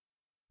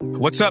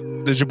What's up?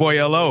 This is your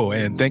boy LO,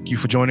 and thank you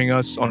for joining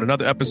us on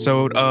another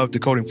episode of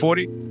Decoding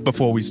 40.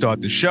 Before we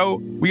start the show,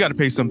 we got to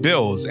pay some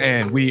bills,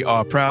 and we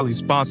are proudly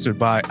sponsored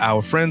by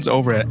our friends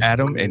over at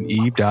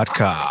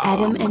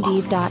AdamandEve.com.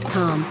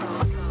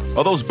 AdamandEve.com.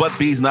 Are those butt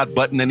bees not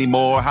button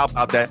anymore? How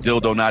about that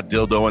dildo not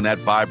dildo and that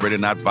vibrator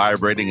not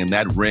vibrating and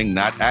that ring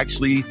not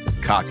actually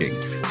cocking?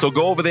 So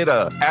go over there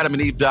to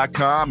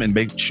AdamandEve.com and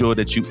make sure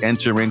that you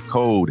enter in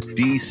code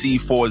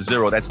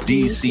DC40. That's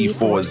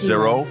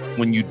DC40.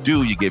 When you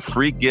do, you get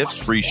free gifts,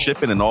 free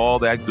shipping, and all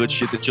that good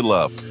shit that you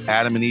love.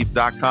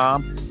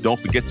 AdamandEve.com. Don't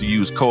forget to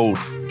use code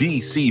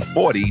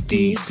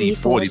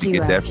DC40 to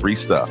get that free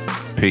stuff.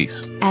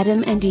 Peace.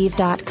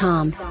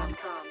 AdamandEve.com.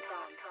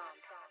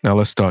 Now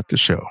let's start the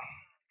show.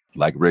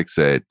 Like Rick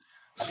said,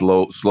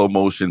 slow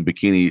motion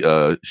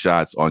bikini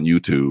shots on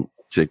YouTube.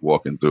 Chick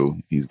walking through.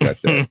 He's got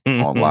that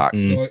on lock.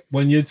 So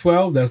when you're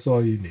 12, that's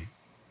all you need.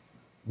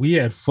 We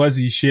had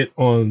fuzzy shit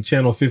on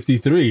channel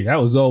 53. That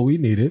was all we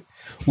needed.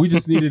 We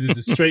just needed it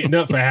to straighten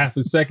up for half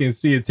a second,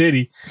 see a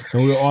titty,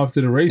 and we were off to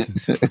the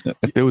races.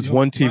 There was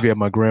one TV at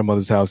my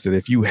grandmother's house that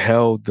if you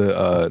held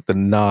the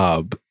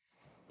knob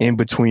in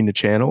between the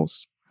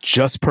channels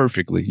just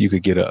perfectly, you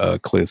could get a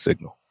clear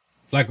signal.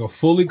 Like a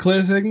fully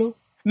clear signal?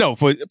 No,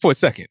 for a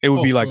second. It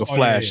would be like a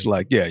flash, yeah.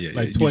 like, yeah.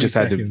 Like 20 you just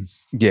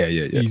seconds. Had to, yeah.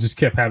 You just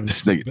kept having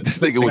This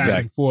nigga was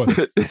back and forth.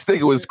 This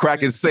nigga was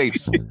cracking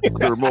safes with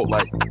the remote,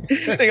 like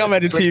I think I'm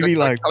at the TV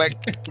like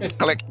click,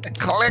 click,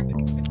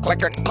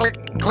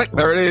 click.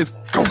 There it is.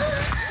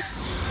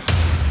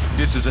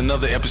 This is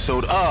another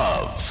episode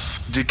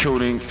of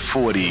Decoding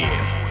 40.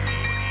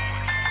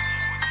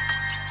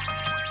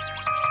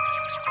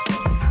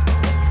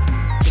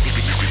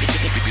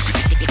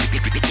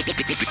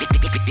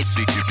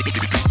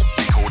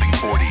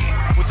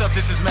 What's up?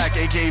 This is Mac,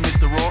 aka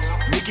Mr. Raw,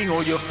 making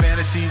all your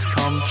fantasies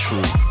come true.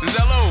 This is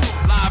LO,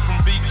 live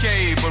from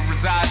BK, but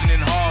residing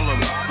in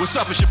Harlem. What's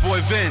up? It's your boy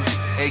Vin,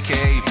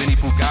 aka Vinny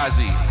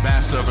Fugazi,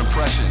 master of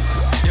impressions.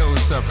 Yo,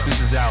 what's up?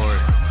 This is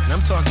Alaric, and I'm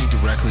talking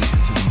directly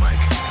into the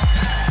mic.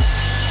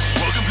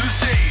 Welcome to the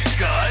stage,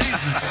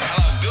 guys.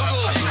 Hello,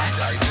 Google.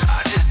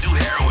 I just do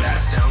heroin.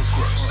 That sounds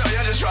gross. No,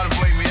 y'all just trying to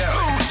blame me out.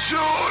 Oh, sure.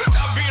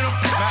 Stop being a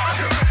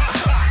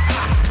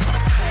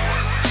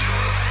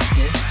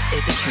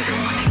It's a trigger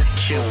warning.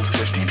 Killed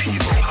 50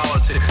 people.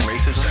 Politics,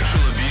 racism,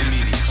 sexual abuse.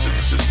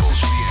 This is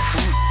bullshit.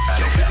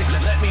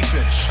 Let me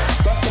finish.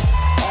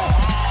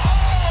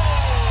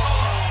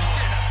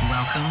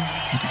 Welcome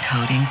to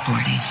Decoding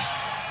 40.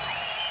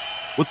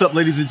 What's up,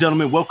 ladies and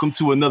gentlemen? Welcome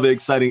to another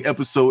exciting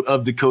episode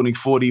of Decoding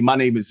 40. My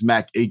name is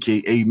Mac,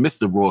 a.k.a.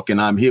 Mr. Rourke,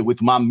 and I'm here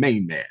with my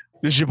main man.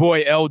 this is your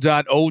boy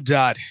L.O.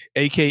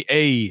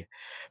 a.k.a.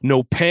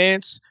 No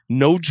Pants,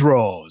 No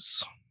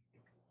Draws.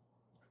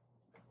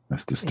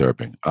 That's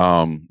disturbing.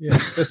 Yeah,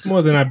 that's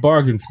more than I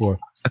bargained for.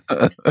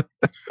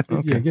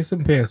 Yeah, get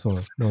some pants on,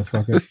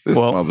 motherfucker.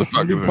 Well,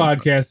 You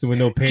podcasting with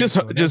no pants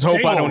on. Just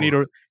hope I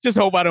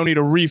don't need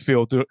a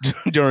refill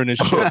during this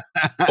shit.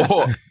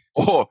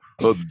 or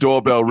the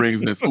doorbell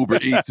rings and it's Uber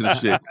Eats and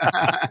shit.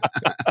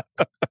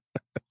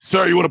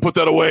 Sir, you want to put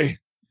that away?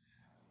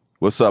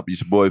 What's up?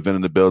 It's your boy Vin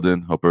in the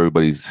building. Hope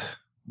everybody's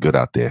good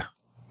out there.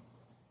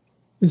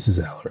 This is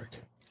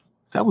Alaric.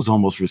 That was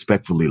almost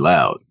respectfully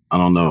loud. I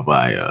don't know if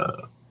I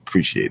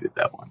appreciated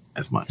that one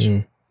as much.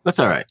 That's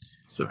all right.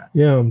 It's all right.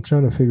 Yeah, I'm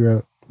trying to figure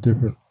out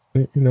different.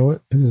 You know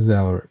what? This is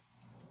Alaric.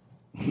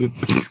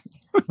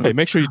 Hey,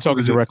 make sure you talk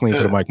directly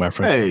into the mic, my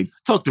friend. Hey,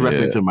 talk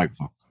directly into the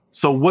microphone.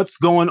 So what's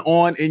going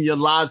on in your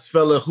lives,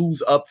 fella?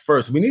 Who's up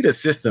first? We need a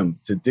system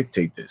to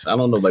dictate this. I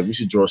don't know. Like we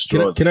should draw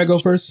straws. Can I go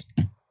first?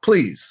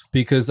 Please.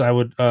 Because I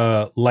would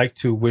like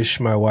to wish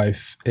my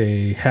wife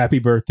a happy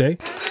birthday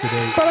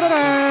today.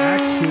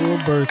 Actual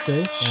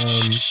birthday.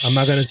 I'm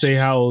not going to say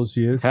how old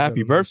she is.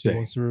 Happy birthday. She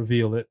wants to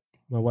reveal it.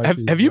 My wife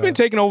Have you been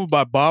taken over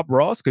by Bob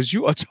Ross? Because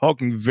you are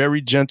talking very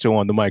gentle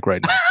on the mic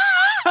right now.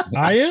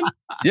 I am?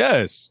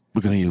 Yes.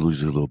 We're going to lose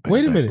you a little bit.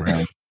 Wait a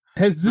minute.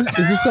 Is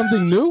this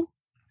something new?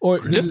 Or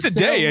just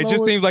today, it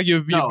just seems like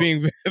you're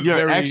being you're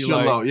very extra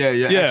like, low.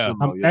 Yeah.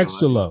 I'm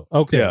extra low.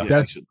 Okay, Yeah.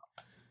 that's.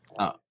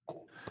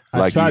 I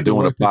Like tried he's doing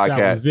to a work this out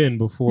podcast. with Vin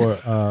before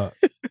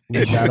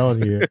we got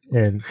on here,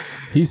 and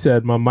he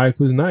said my mic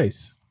was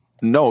nice.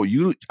 No,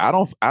 I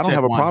don't Check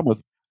have a one. problem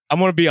with. I'm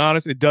going to be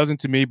honest, it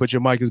doesn't to me, but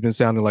your mic has been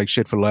sounding like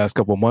shit for the last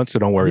couple of months, so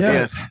don't worry about it.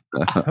 Yes.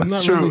 I'm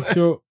not true. really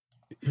sure.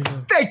 You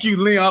know. Thank you,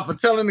 Leon, for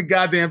telling the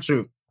goddamn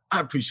truth.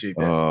 I appreciate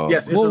that.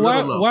 Yes, it's a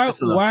little low.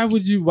 It's a low. Why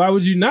would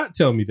you not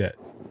tell me that?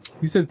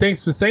 He said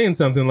thanks for saying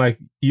something like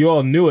you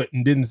all knew it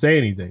and didn't say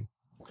anything.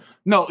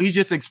 No, he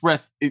just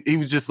expressed. He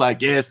was just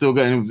like, yeah, it's still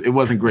good. And it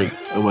wasn't great.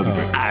 It wasn't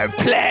great. Our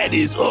plan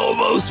is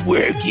almost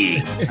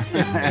working.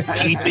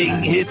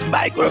 Keeping his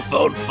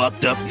microphone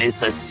fucked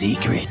upness a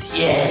secret.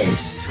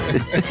 Yes.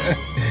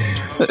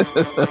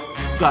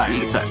 Sorry.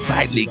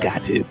 Finally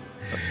got him.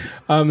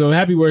 No,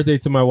 happy birthday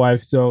to my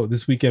wife. So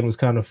this weekend was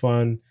kind of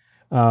fun.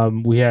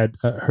 We had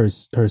her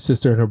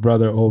sister and her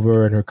brother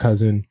over and her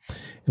cousin,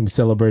 and we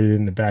celebrated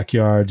in the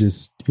backyard.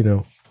 Just,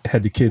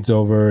 had the kids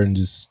over and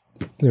just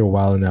they were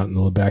wilding out in the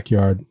little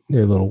backyard,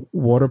 their little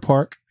water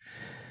park.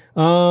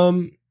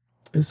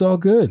 It's all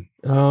good.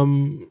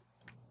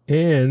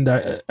 And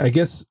I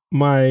guess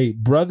my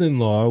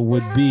brother-in-law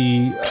would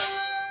be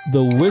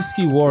the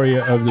whiskey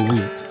warrior of the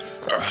week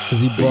because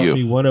he brought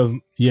me one of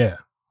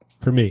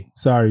for me.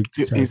 Sorry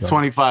he's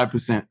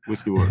 25%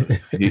 whiskey warrior.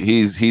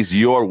 he's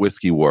your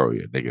whiskey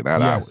warrior, nigga,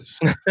 not ours.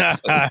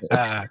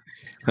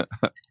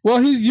 Well,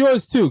 he's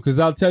yours too, because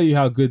I'll tell you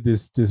how good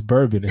this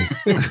bourbon is.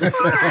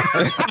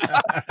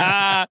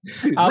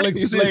 I'll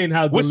explain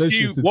how delicious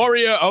whiskey it's.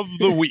 warrior of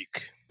the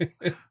week.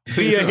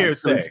 Via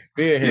hearsay.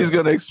 He's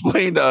gonna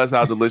explain to us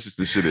how delicious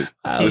this shit is.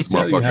 I'll This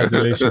tell you how motherfucker.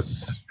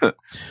 delicious.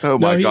 Oh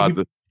my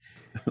God.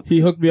 He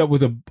hooked me up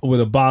with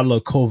a bottle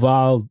of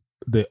Koval,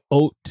 the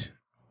oat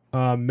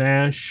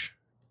mash.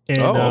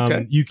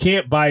 And you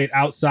can't buy it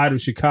outside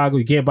of Chicago.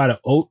 You can't buy the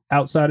oat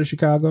outside of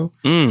Chicago.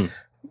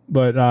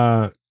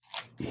 But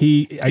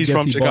he's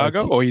from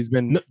Chicago, or he's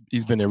been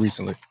there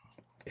recently.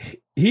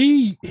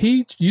 He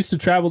used to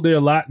travel there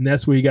a lot, and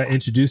that's where he got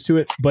introduced to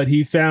it. But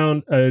he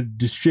found a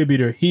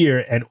distributor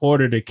here and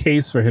ordered a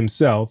case for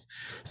himself.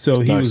 So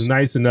he was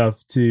nice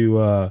enough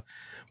to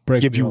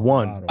give you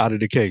one out of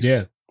the case.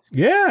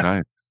 Yeah.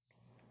 Nice.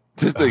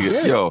 This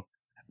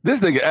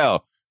nigga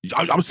L.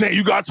 I'm saying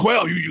you got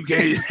 12. You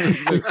can't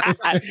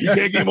you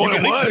can't get more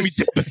than one.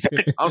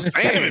 I'm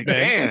saying,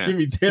 man. Give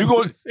me 10%. You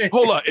going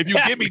hold up. If you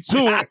give me 2,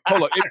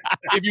 hold up.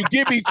 If you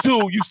give me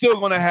 2, you still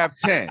gonna have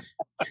 10.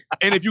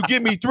 And if you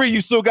give me 3,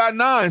 you still got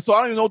 9. So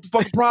I don't even know what the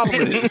fucking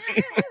problem is.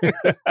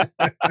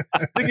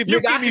 If you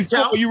give me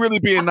 4, you really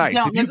being nice.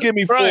 If you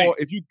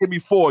give me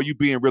 4, you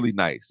being really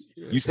nice.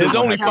 There's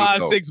only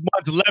 5-6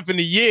 months left in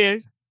the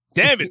year.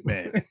 Damn it,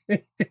 man.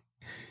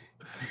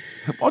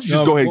 Why don't you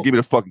just go ahead and give me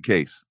the fucking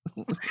case?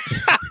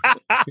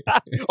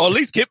 Or at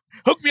least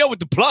hook me up with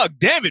the plug.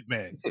 Damn it,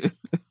 man.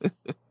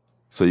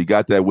 So you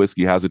got that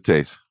whiskey. How's it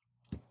taste?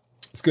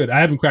 It's good. I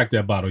haven't cracked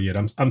that bottle yet.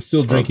 I'm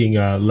still drinking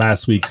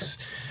last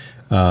week's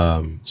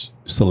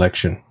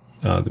selection,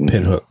 the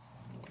Pinhook.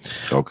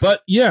 Okay.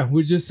 But yeah,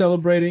 we're just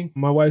celebrating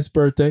my wife's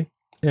birthday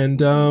and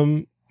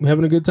we're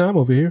having a good time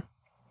over here.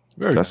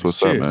 That's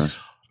what's up, man.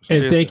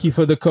 And thank you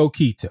for the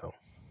Coquito.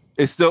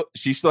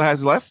 She still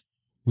has it left?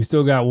 We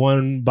still got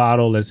one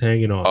bottle that's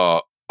hanging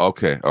on.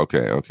 Okay. I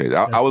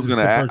was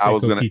gonna ask.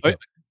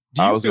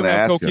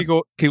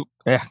 Can't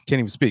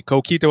even speak.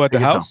 Coquito at the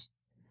house?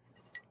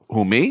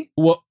 Who, me?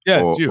 Well,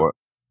 yeah, it's you.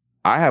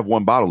 I have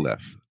one bottle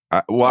left.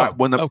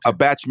 A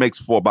batch makes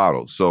 4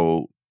 bottles,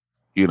 so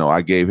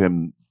I gave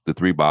him the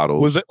 3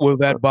 bottles. Will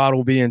that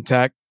bottle be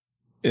intact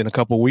in a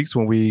couple of weeks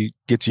when we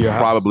get to your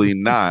house? Probably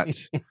not.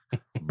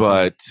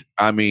 But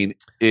I mean,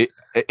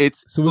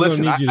 it's. So we're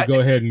gonna need you to go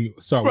ahead and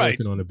start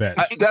working on the batch.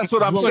 That's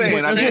what I'm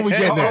saying. That's what we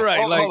get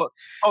at. Hold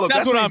up.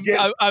 That's what I'm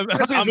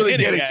really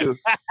getting to.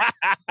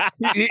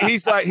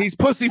 He's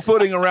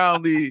pussyfooting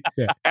around the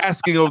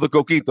asking of the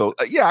Coquito.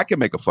 Yeah, I can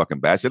make a fucking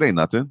batch. It ain't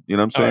nothing. You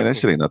know what I'm saying? That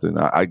shit ain't nothing.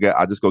 I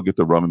just go get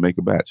the rum and make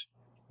a batch.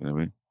 You know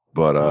what I mean?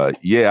 But I'm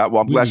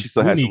glad she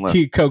still has some left.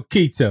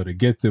 Coquito to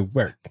get to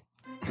work.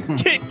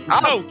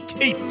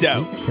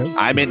 Coquito.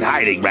 I'm in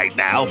hiding right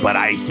now, but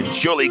I can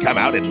surely come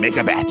out and make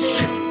a batch.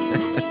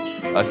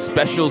 A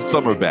special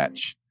summer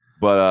batch.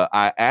 But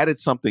I added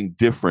something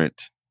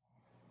different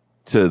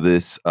to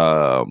this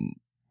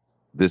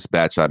this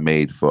batch I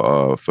made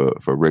for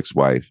Rick's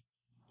wife.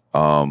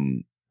 I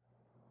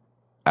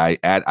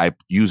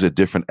use a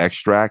different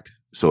extract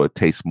so it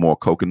tastes more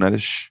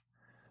coconutish.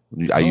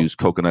 I use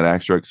coconut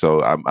extract,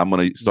 so I'm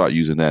gonna start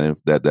using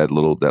that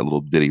little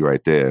ditty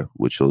right there,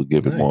 which will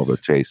give it more of a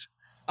taste.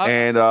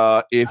 And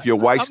if your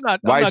wife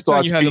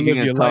starts speaking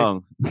in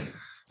tongue,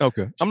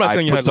 okay, I'm not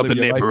telling you how to live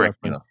your life, Rick,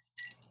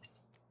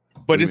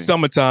 but it's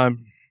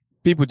summertime.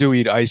 People do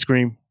eat ice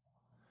cream.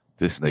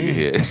 This nigga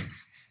here,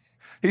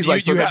 he's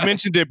you had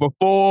mentioned it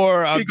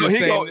before. He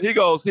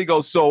goes.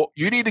 So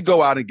you need to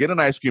go out and get an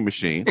ice cream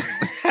machine.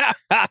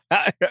 I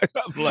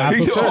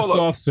prefer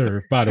soft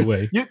serve, by the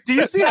way. Do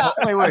you see how?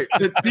 Wait.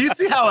 Do you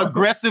see how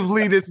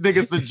aggressively this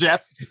nigga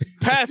suggests?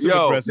 Passive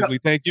aggressively,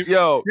 thank you.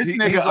 This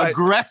nigga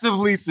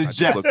aggressively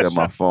suggests. I looked at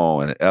my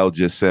phone and Elle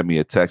just sent me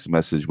a text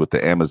message with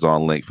the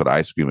Amazon link for the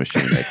ice cream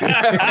machine.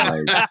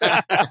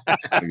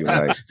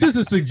 Just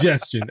a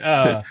suggestion.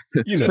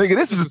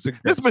 Nigga,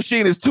 this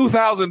machine is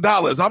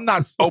 $2,000. I'm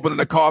not opening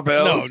the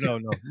Carvels. No.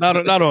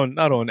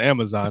 Not on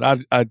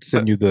Amazon. I'd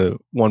send you the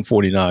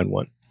 $149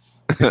 one.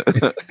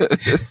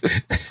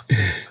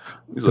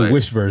 The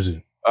Wish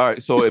version. All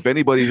right, so if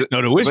anybody's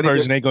the Wish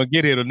version ain't gonna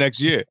get here till next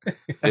year.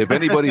 If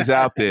anybody's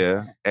out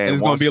there and it's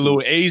gonna be a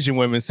little Asian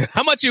women saying,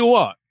 "How much you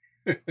want?"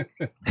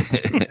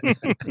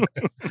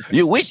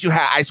 You wish you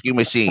had ice cream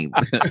machine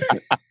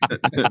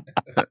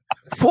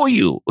for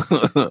you.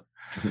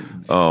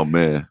 Oh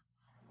man.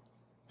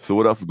 So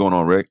what else is going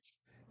on, Rick?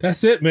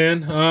 That's it,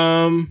 man.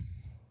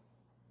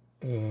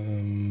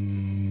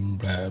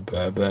 Blah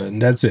blah blah.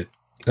 And that's it.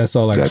 That's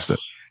all I got. That's it.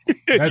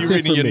 That's you it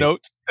reading for your me.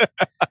 notes.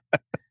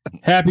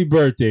 Happy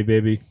birthday,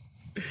 baby.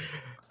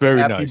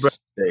 Very nice.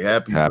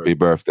 Happy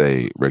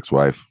birthday, Rick's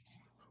wife.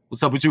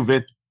 What's up with you,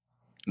 Vin?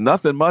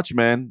 Nothing much,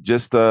 man.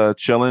 Just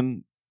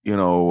chilling.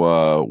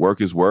 Work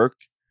is work.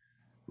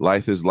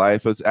 life is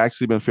life. It's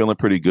actually been feeling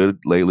pretty good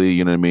lately.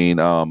 You know what I mean?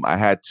 I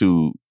had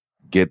to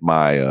get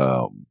my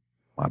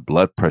my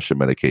blood pressure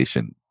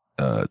medication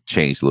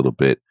changed a little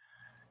bit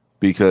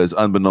because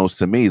unbeknownst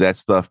to me, that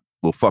stuff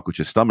will fuck with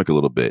your stomach a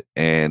little bit.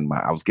 And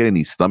I was getting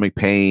these stomach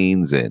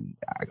pains and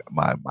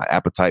my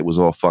appetite was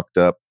all fucked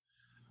up.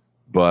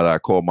 But I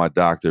called my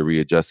doctor,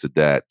 readjusted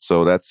that.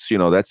 So that's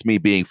me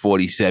being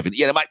 47.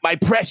 My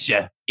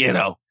pressure,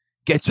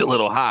 gets a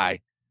little high.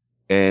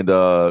 And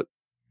I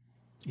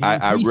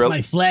really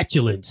my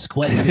flatulence.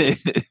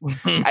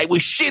 I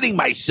was shitting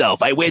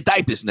myself. I wear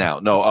diapers now.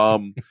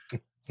 No,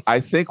 I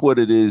think what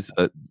it is,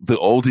 the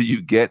older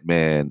you get,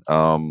 man,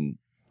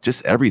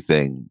 just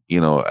everything.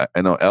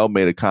 I know Elle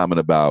made a comment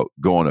about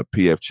going to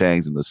PF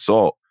Chang's and the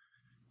salt.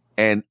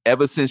 And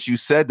ever since you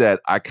said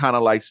that, I kind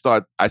of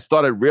I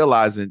started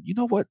realizing, you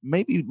know what?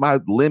 Maybe my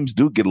limbs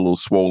do get a little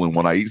swollen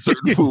when I eat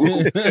certain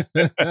foods.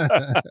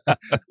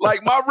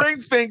 Like my ring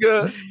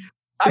finger,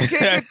 I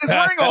can't get this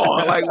ring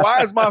on. Like,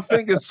 why is my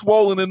finger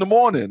swollen in the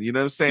morning? You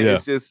know what I'm saying? Yeah.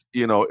 It's just,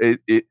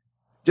 it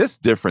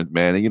just different,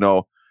 man. And,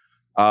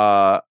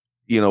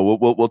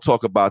 we'll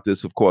talk about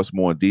this, of course,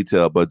 more in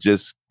detail, but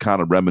just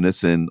kind of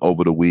reminiscing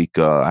over the week.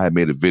 I had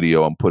made a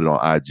video and put it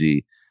on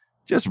IG.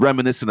 Just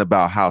reminiscing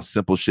about how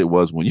simple shit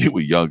was when you were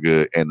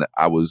younger. And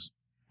I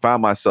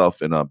found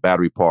myself in a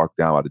Battery Park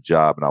down at a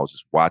job, and I was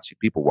just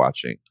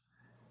watching.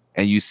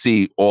 And you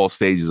see all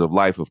stages of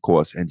life, of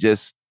course, and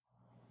just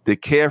the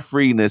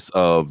carefreeness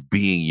of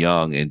being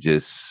young and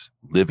just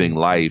living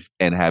life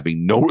and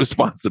having no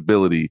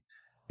responsibility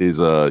is,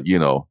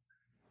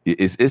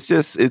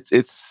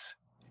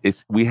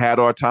 it's we had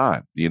our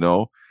time,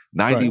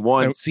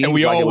 91 right. seems and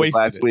we like all it was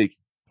last week.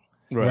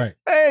 Right.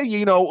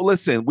 Hey,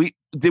 listen,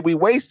 did we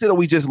waste it or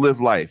we just live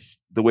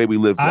life the way we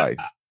lived life?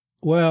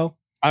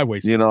 I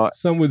wasted it.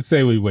 Some would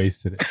say we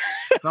wasted it.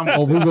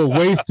 We were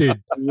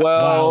wasted.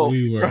 Well,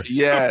 we were.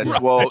 Yes.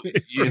 Well,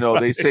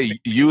 they say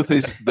youth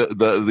is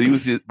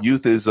the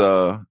youth is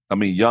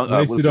young.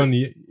 Wasted on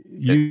the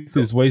youth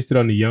is wasted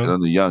on the young. On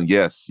the young,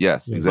 yes,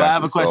 exactly. So I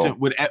have a question.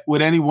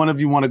 Would any one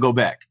of you want to go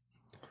back?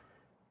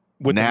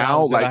 With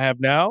now, like I have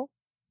now,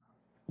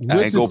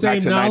 with the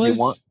same knowledge?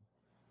 91?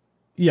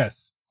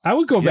 Yes, I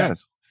would go back.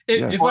 Yes.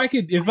 If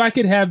I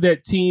could have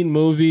that teen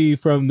movie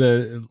from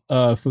the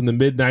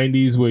mid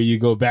 '90s where you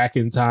go back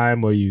in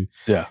time, or you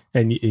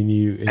and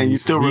you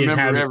still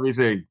remember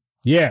everything.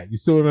 Yeah, you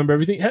still remember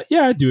everything.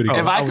 Yeah, I'd do it again.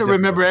 If I could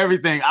remember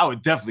everything, I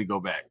would definitely go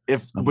back.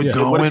 What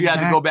if you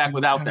had to go back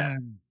without that?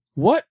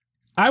 What?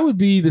 I would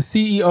be the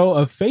CEO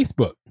of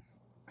Facebook.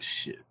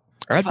 Shit.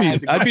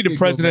 I'd be the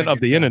president of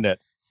the internet.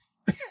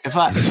 If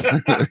I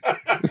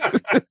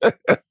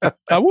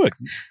I would.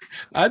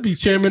 I'd be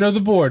chairman of the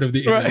board of the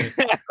internet.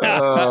 Right.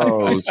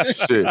 Oh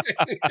shit!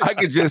 I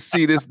could just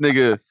see this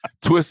nigga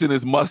twisting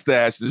his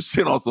mustache and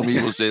shit on some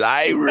evil shit.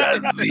 I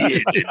run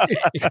the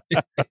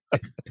internet.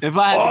 If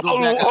I had to go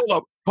back,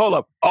 hold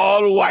up.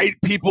 All white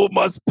people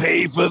must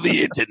pay for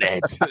the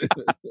internet.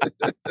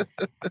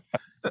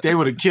 They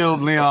would have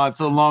killed Leon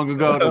so long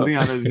ago that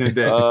Leon has been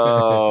dead.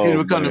 Oh, he'd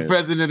become the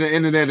president of the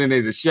internet and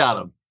they'd have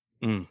shot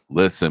him.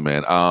 Listen,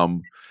 man.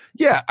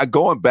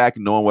 Going back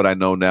knowing what I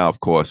know now, of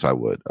course I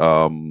would.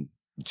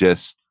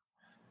 Just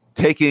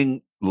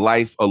taking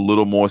life a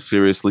little more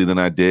seriously than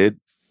I did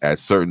at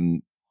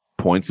certain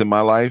points in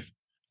my life.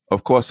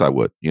 Of course I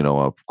would.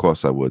 Of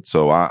course I would.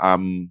 So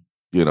I'm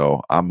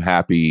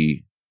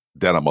happy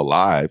that I'm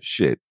alive.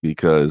 Shit,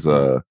 because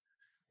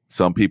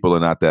some people are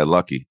not that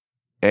lucky.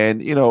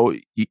 And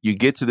you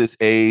get to this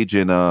age,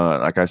 and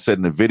like I said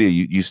in the video,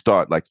 you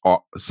start like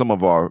some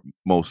of our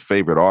most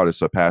favorite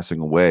artists are passing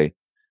away.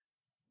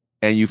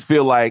 And you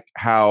feel like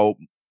how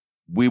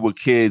we were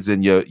kids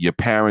and your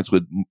parents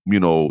would,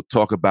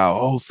 talk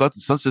about, such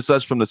and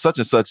such from the such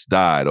and such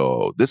died,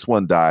 or this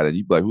one died. And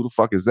you'd be like, who the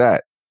fuck is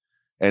that?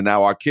 And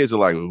now our kids are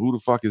like, who the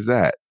fuck is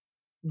that?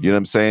 You know what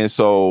I'm saying?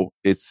 So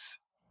it's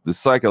the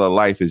cycle of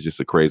life is just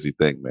a crazy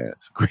thing, man.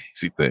 It's a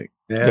crazy thing.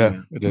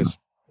 Yeah, it is.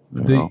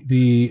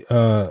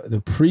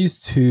 The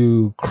priest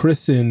who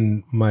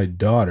christened my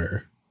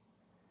daughter,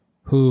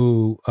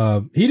 who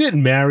he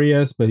didn't marry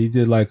us, but he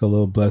did like a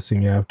little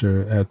blessing at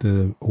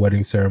the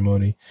wedding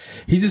ceremony.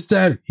 He just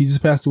died. He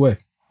just passed away.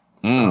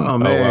 Oh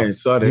man, wow.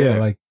 sorry. Yeah,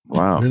 like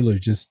wow, literally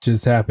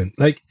just happened.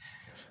 Like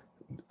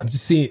I'm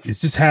just seeing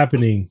it's just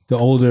happening. The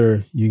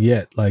older you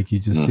get, like you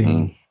just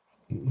seeing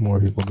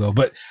more people go.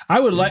 But I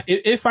would like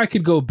if I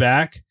could go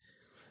back,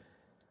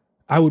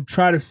 I would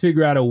try to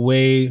figure out a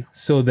way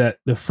so that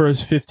the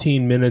first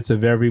 15 minutes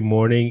of every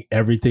morning,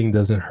 everything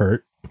doesn't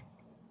hurt.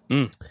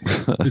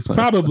 It's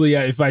probably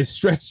if I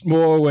stretched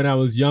more when I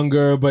was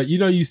younger, but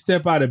you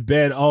step out of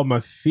bed, my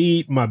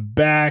feet, my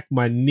back,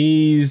 my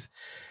knees,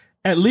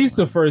 at least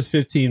the first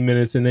 15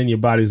 minutes, and then your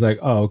body's like,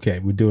 oh, okay,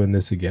 we're doing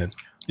this again.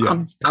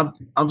 Yeah.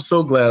 I'm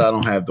so glad I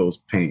don't have those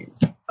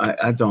pains.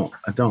 I don't.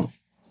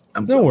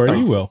 Don't worry,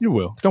 you will. You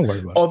will. Don't worry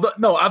about it. Although,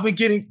 no, I've been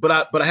getting, but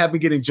I have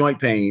been getting joint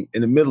pain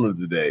in the middle of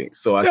the day.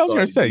 So I was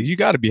going to say, you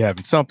got to be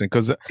having something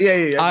because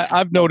yeah.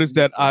 I've noticed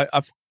that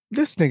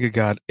This nigga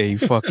got a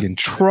fucking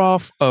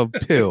trough of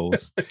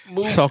pills.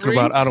 Talk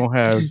about I don't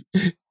have.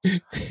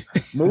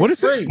 What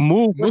is it?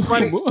 Move. What's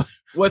funny?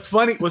 What's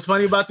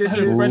funny about this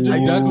is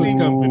Frederick Douglass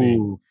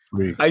Company.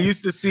 I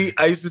used to see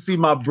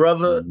my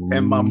brother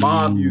and my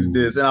mom use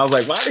this, and I was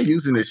like, why are they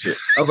using this shit?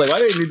 I was like, why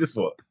do they need this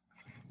for?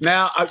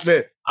 Now I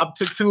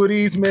took 2 of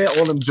these, man.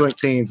 All them joint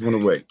pains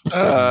went away.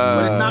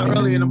 But it's not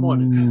early in the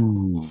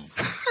morning.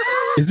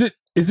 Is it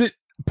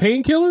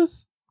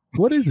painkillers?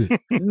 What is it?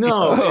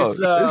 No, it's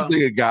this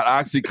nigga got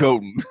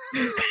oxycodone.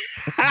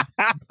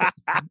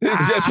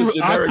 It's just a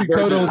generic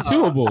Oxycodone version.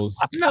 chewables.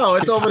 no,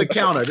 it's over the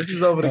counter. This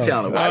is over the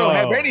counter. I don't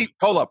have any.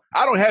 Hold up.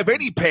 I don't have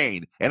any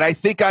pain, and I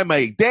think I'm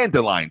a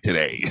dandelion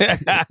today.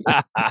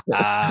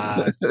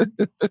 I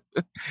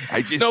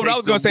just No, but I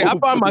was gonna say I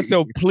find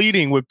myself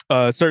pleading with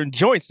certain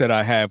joints that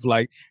I have.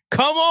 Like,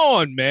 come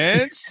on,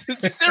 man,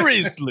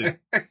 seriously.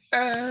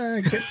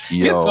 Get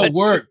Yo, to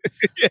work.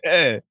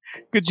 Yeah,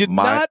 could you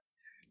not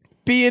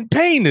be in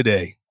pain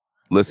today?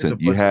 listen.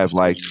 You have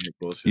like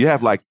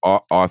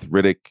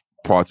arthritic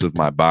parts of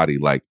my body.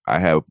 Like I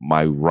have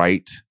my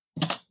right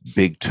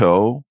big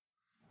toe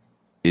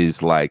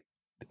is like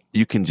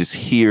you can just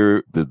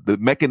hear the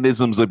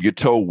mechanisms of your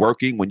toe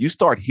working when you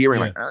start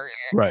hearing like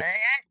Right.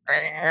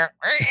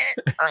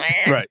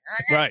 Right.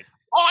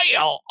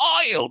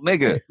 oil,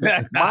 nigga.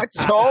 My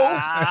toe,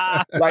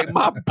 like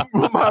my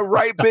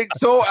right big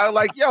toe, I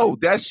like, yo,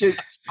 that shit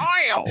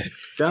oil.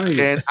 Telling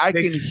you, And I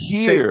can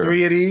hear. Take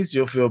 3 of these,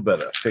 you'll feel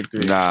better. Take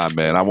 3. Nah,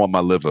 man, I want my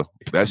liver.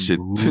 That shit,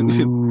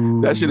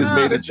 that shit is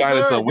made in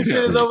China somewhere. This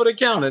shit is over the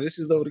counter. It's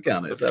all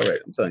right.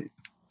 I'm telling you.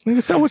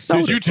 So what's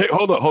Did you take?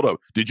 Hold up.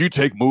 Did you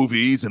take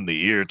movies in the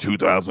year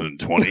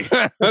 2020?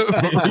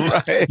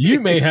 right. You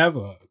may have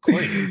a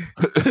claim.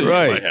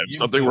 Right. Might have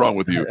something wrong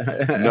with you.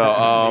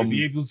 No.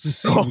 Be able to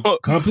see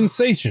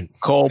compensation.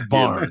 Call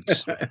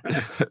Barnes.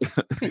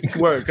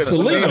 Word, 'cause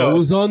Selena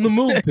was on the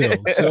move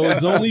pill, so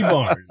it's only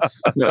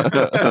Barnes.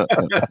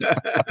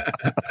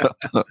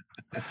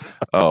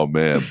 Oh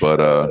man, but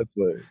That's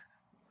right.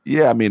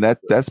 yeah, I mean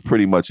that's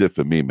pretty much it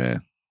for me,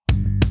 man.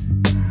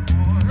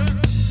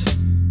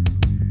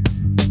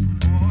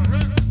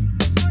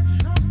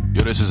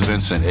 Yo, this is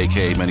Vincent,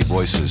 aka Many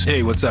Voices.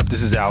 Hey, what's up?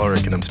 This is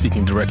Alaric, and I'm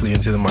speaking directly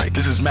into the mic.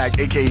 This is Mac,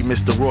 aka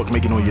Mr. Rourke,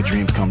 making all your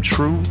dreams come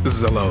true. This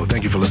is Hello.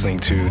 Thank you for listening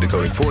to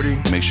Decoding 40.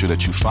 Make sure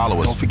that you follow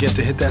us. Don't forget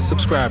to hit that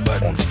subscribe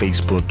button. On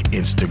Facebook,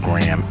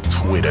 Instagram,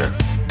 Twitter.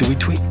 Do we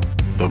tweet? A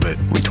little bit.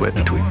 We tweet.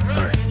 All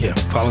right. Yeah.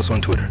 Follow us on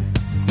Twitter.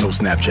 No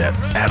Snapchat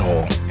at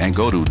all. And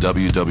go to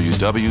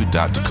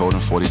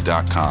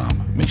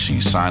www.decoding40.com. Make sure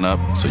you sign up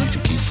so you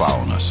can keep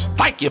following us.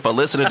 Thank you for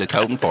listening to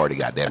Decoding 40,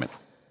 goddammit.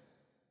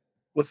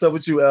 What's up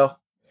with you, L?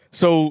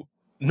 So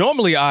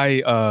normally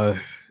I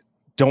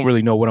don't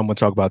really know what I'm going to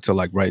talk about till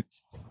like right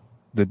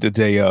the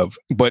day of,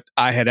 but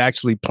I had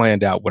actually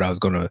planned out what I was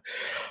going to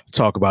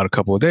talk about a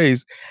couple of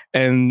days.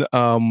 And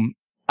I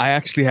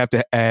actually have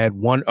to add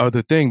one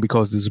other thing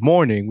because this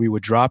morning we were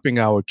dropping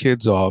our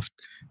kids off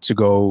to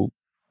go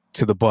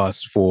to the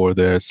bus for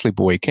their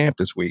sleepaway camp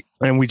this week.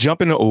 And we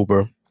jump in the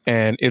Uber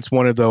and it's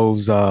one of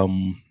those, I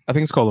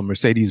think it's called a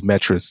Mercedes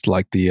Metris,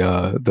 like the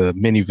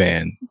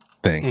minivan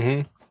thing.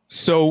 Mm-hmm.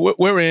 So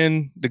we're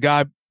in, the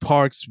guy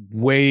parks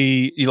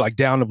way like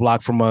down the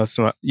block from us.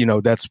 You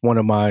know, that's one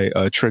of my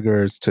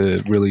triggers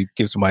to really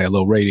give somebody a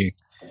low rating.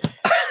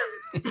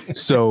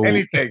 So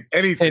anything.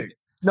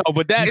 No,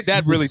 but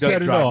that really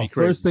does drive me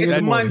crazy. First thing in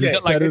the morning, Monday.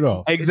 set it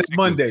off. It's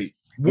Monday.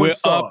 We're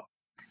up.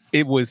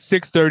 It was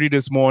 6:30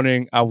 this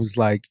morning. I was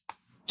like,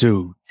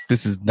 dude,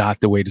 this is not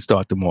the way to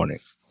start the morning.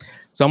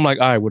 So I'm like,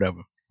 all right,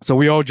 whatever. So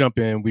we all jump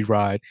in, we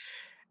ride.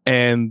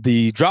 And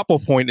the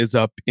drop-off point is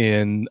up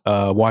in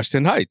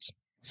Washington Heights.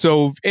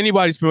 So if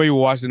anybody's familiar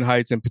with Washington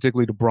Heights, and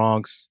particularly the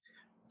Bronx,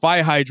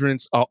 fire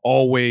hydrants are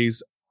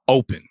always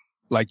open.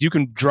 Like you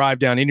can drive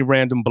down any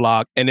random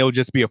block and it'll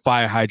just be a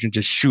fire hydrant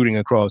just shooting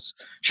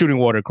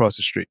water across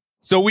the street.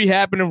 So we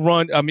happen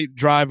to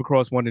drive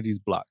across one of these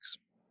blocks.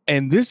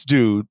 And this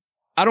dude,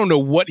 I don't know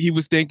what he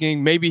was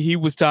thinking. Maybe he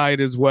was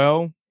tired as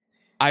well.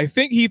 I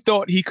think he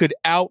thought he could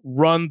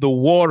outrun the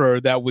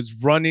water that was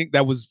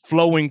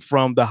flowing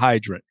from the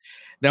hydrant.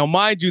 Now,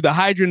 mind you, the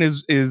hydrant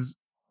is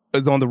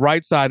on the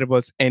right side of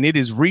us, and it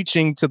is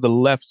reaching to the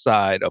left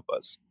side of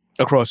us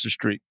across the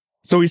street.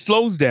 So he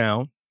slows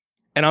down,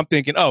 and I'm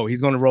thinking, oh,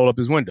 he's going to roll up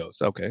his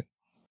windows. Okay.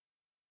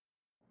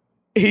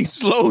 He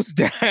slows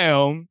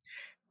down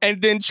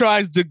and then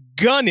tries to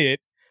gun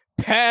it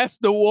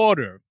past the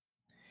water.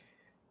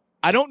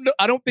 I don't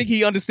think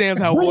he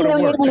understands how water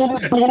works.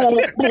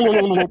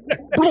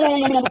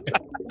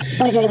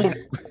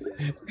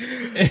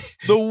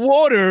 The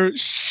water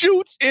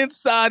shoots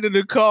inside of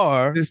the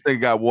car. This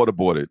thing got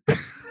waterboarded.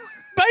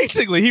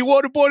 Basically, he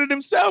waterboarded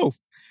himself.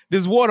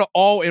 There's water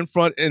all in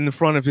the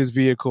front of his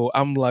vehicle.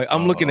 I'm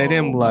looking at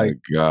him like,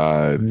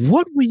 God,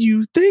 what were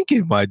you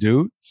thinking, my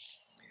dude?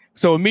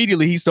 So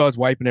immediately he starts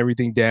wiping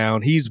everything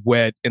down. He's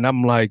wet, and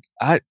I'm like,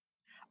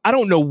 I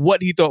don't know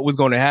what he thought was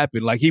going to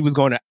happen. Like he was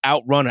going to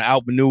outrun or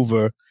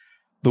outmaneuver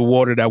the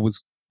water that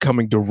was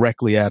coming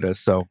directly at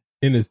us. So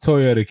in his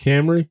Toyota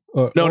Camry?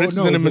 No, this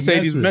is in the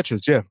Mercedes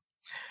Metris. Yeah.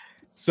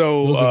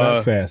 So those are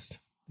not fast.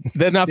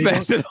 They're not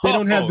fast at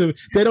all.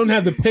 They don't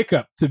have the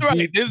pickup to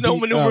right. There's no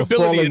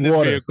maneuverability in this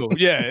vehicle.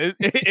 Yeah,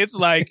 it's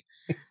like,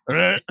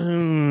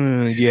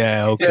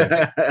 yeah,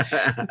 okay.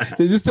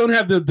 They just don't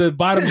have the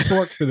bottom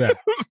torque for that.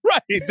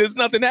 Right. There's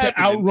nothing happening. To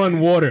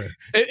outrun water.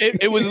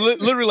 It was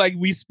literally like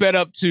we sped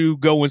up to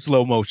go in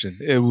slow motion.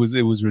 It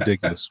was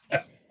ridiculous.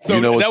 So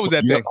that was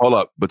that thing. Hold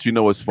up, but you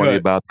know what's funny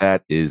about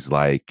that is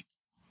like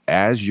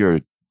as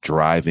you're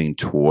driving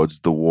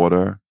towards the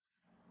water.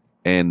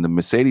 And the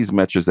Mercedes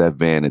Metris, that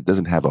van, it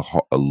doesn't have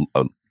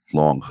a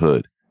long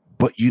hood,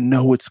 but you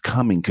know it's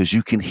coming because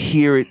you can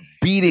hear it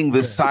beating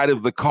the side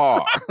of the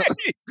car.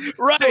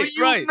 Right, so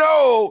you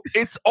know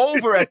it's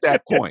over at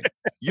that point.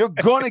 You're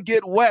gonna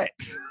get wet.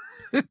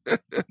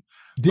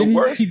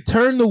 Did he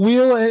turn the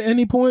wheel at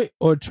any point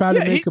or try to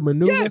make a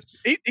maneuver? Yes,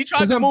 he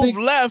tried to move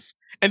left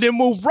and then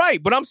move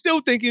right, but I'm still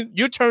thinking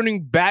you're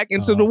turning back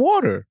into the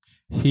water.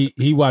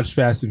 He watched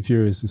Fast and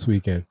Furious this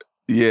weekend.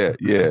 Yeah.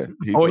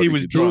 He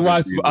was drunk.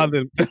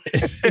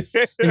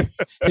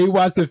 He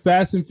watched the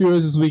Fast and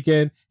Furious this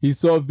weekend. He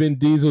saw Vin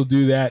Diesel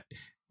do that,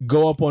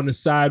 go up on the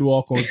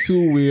sidewalk on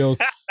two wheels,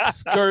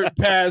 skirt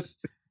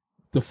past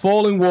the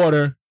falling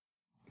water,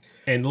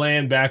 and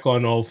land back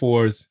on all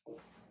fours.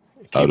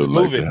 I don't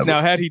like to have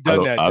now, had he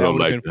done that, I don't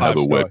like to have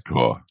a wet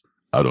car.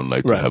 I don't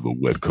like to have a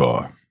wet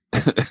car.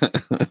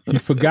 He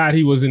forgot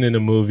he wasn't in a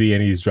movie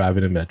and he's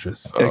driving a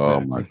Metris. Oh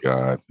my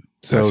God.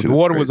 So the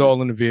water was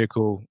all in the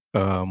vehicle.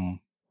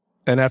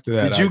 And after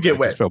that, did you get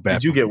wet? Felt bad.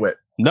 Did you get wet?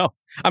 No,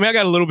 I mean I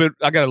got a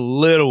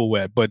little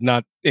wet, but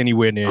not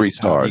anywhere near 3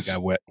 stars. He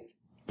got wet.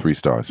 3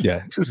 stars.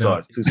 Yeah, 2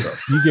 stars. 2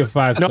 stars. You get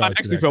 5 stars. No, I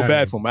actually felt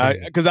bad for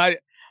him because I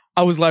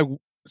was like,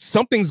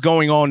 something's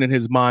going on in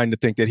his mind to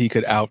think that he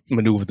could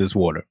outmaneuver this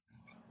water.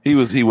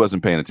 He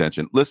wasn't paying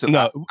attention. Listen,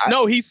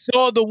 no, he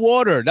saw the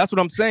water. That's what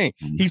I'm saying.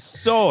 He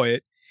saw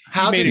it.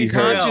 How did he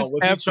tell?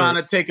 Was he trying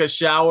to take a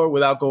shower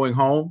without going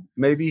home?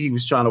 Maybe he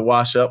was trying to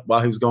wash up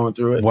while he was going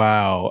through it.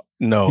 Wow.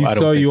 No, he I don't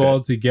saw think you that.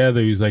 all together.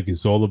 He was like,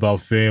 it's all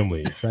about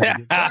family. It's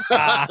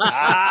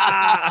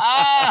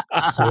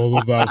all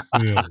about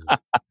family.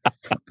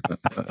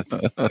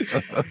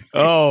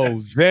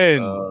 Oh,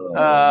 Vin.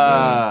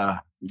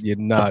 You're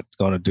not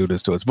going to do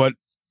this to us. But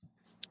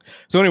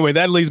so anyway,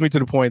 that leads me to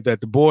the point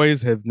that the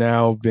boys have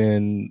now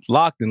been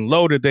locked and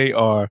loaded. They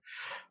are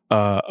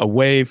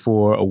away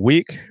for a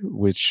week,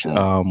 which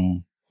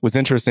was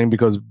interesting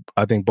because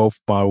I think both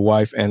my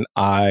wife and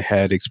I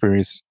had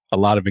experienced a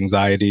lot of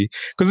anxiety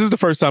because this is the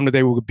first time that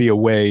they would be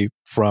away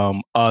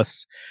from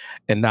us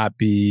and not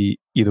be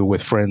either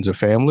with friends or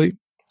family.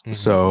 Mm-hmm.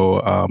 So,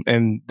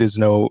 and they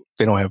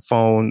don't have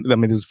phone. I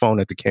mean, there's a phone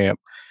at the camp,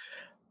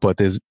 but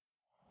there's,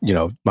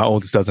 my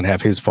oldest doesn't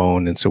have his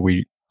phone. And so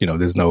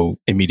there's no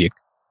immediate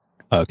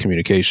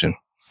communication.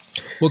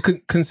 Well,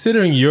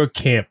 considering your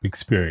camp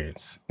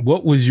experience,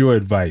 what was your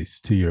advice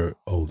to your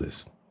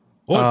oldest?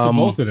 Or to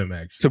both of them,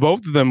 actually? To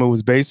both of them, it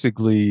was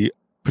basically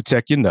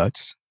protect your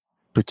nuts,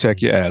 protect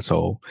your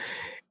asshole.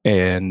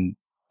 And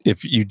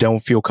if you don't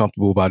feel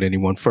comfortable about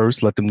anyone,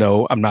 first, let them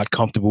know I'm not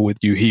comfortable with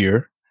you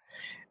here.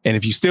 And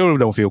if you still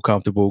don't feel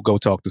comfortable, go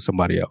talk to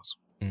somebody else.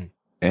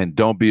 And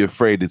don't be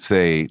afraid to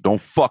say,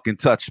 don't fucking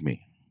touch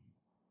me.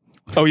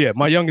 Oh, yeah.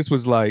 My youngest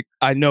was like,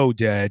 I know,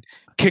 Dad.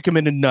 Kick him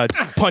in the nuts,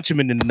 punch him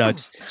in the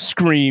nuts,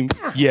 scream,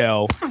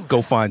 yell,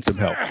 go find some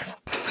help.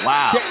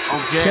 Wow.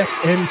 Check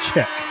and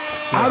check.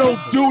 I don't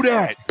do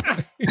that.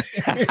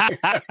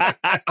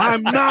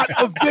 I'm not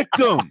a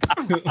victim.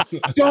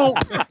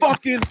 Don't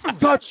fucking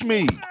touch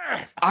me.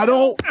 I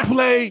don't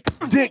play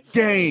dick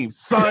games,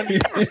 son.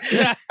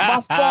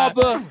 My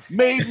father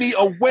made me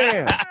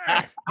aware.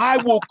 I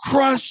will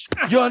crush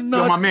your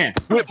nuts my man.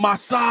 with my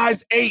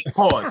size 8.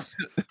 Pause.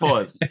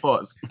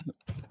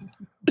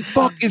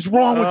 Fuck is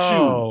wrong with you?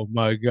 Oh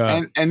my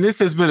God. And this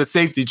has been a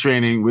safety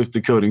training with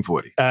Decoding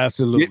 40.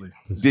 Absolutely.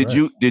 Did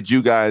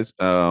you guys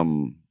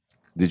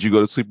did you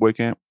go to sleepaway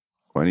camp?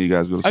 Or any of you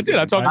guys go to sleepaway I did.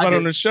 I talked about it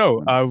on the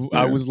show. I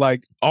was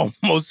like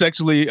almost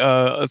sexually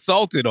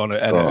assaulted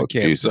at a camp.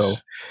 Jesus.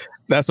 So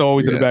that's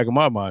always in the back of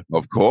my mind.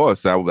 Of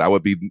course. I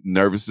would be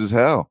nervous as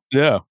hell.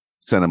 Yeah.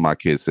 Sending my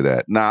kids to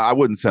that. Nah, I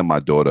wouldn't send my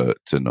daughter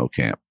to no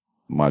camp.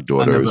 My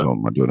daughter is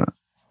home. My daughter.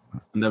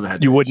 Never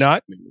had. You would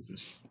not?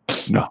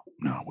 No,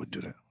 I wouldn't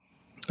do that.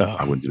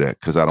 I wouldn't do that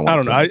because I don't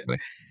want to. I don't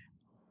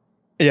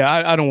know.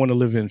 I don't want to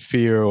live in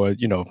fear or,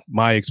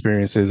 my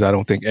experiences. I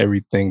don't think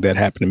everything that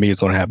happened to me is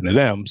going to happen to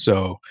them.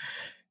 So,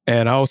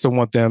 and I also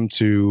want them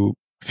to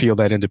feel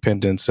that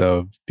independence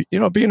of,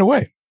 being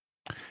away.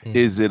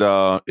 Is it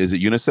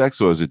unisex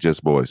or is it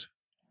just boys?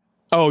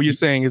 Oh, you're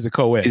saying is it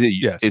co-ed?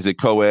 Yes. Is it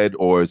co-ed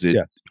or is it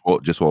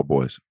just all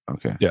boys?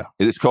 Okay. Yeah.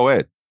 Is it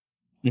co-ed?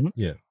 Mm-hmm.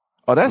 Yeah.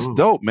 Oh, that's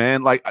dope,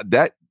 man. Like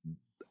that.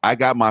 I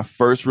got my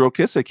first real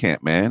kiss at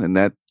camp, man, and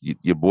that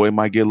your boy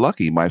might get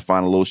lucky. He might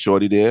find a little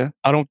shorty there.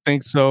 I don't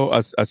think so.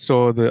 I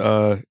saw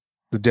the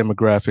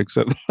demographics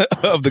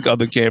of the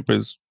other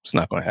campers. It's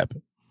not going to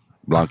happen.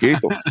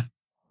 Blanquito.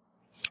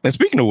 And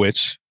speaking of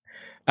which,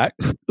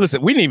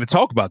 listen, we didn't even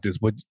talk about this,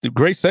 but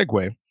great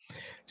segue.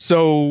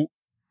 So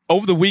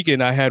over the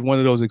weekend, I had one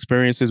of those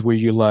experiences where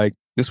you're like,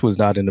 this was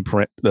not in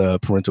the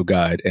parental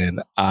guide,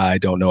 and I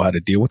don't know how to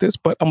deal with this,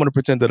 but I'm going to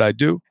pretend that I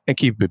do and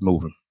keep it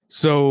moving.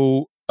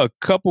 So a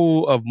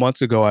couple of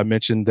months ago, I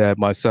mentioned that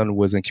my son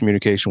was in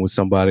communication with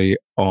somebody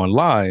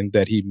online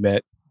that he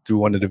met through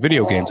one of the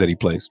video games that he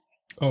plays.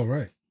 Oh,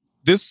 right.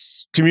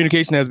 This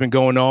communication has been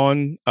going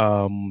on.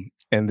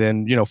 And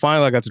then,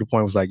 finally I got to the point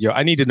where I was like,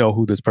 I need to know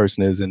who this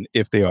person is and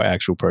if they are an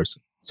actual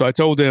person. So I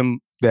told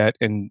him that,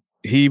 and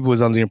he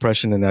was under the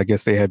impression, and I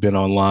guess they had been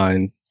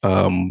online,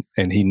 and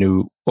he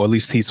knew, or at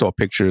least he saw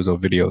pictures or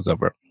videos of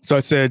her. So I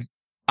said,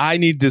 I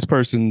need this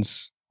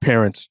person's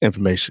parents'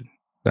 information.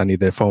 I need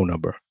their phone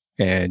number,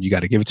 and you got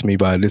to give it to me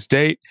by this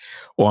date,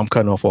 or I'm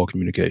cutting off all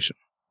communication.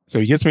 So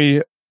he gets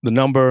me the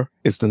number.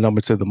 It's the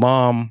number to the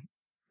mom.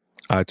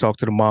 I talk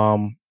to the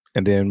mom,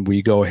 and then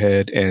we go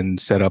ahead and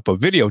set up a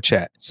video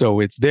chat. So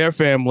it's their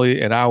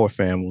family and our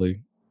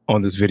family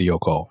on this video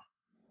call.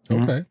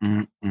 Okay.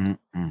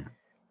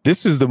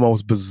 This is the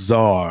most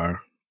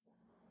bizarre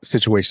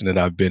situation that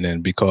I've been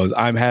in because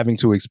I'm having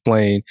to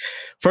explain.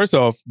 First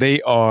off,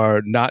 they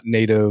are not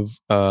native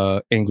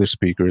English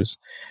speakers.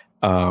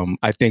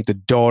 I think the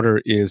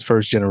daughter is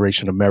first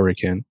generation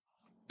American.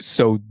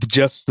 So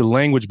just the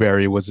language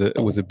barrier was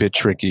a bit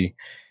tricky.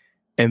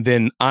 And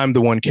then I'm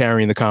the one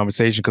carrying the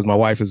conversation because my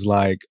wife is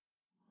like,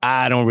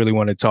 I don't really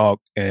want to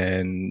talk,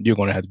 and you're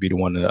going to have to be the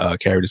one to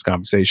carry this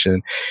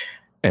conversation.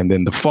 And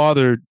then the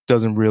father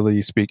doesn't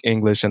really speak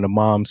English, and the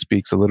mom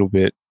speaks a little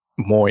bit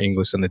more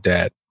English than the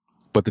dad.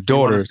 But the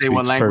daughter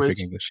speaks perfect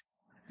English.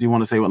 Do you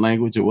want to say what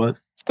language it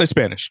was? It's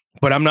Spanish,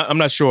 but I'm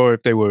not sure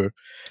if they were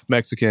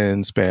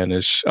Mexican,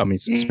 Spanish. I mean,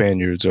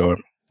 Spaniards or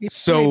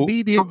so.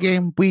 Video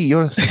game,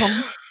 your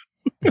song.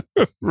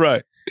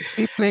 Right.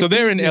 So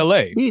they're in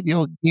LA.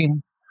 Video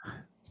game.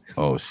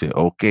 Oh shit.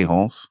 Okay,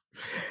 Holmes.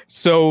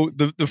 So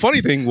the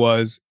funny thing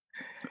was,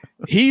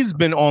 he's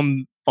been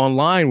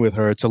online with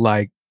her to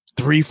like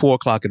 3-4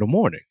 o'clock in the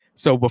morning.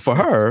 So, but for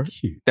her,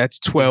 that's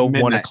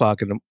 1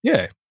 o'clock in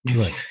the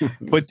Right.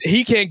 But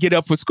he can't get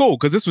up for school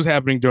because this was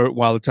happening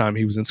while the time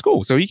he was in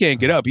school. So he can't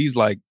get up. He's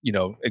like,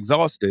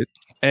 exhausted.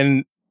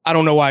 And I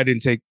don't know why it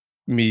didn't take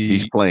me.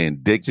 He's playing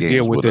dick to games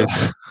deal with with it.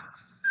 her.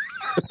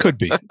 Could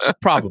be,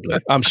 probably.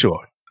 I'm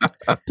sure.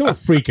 Don't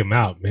freak him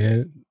out,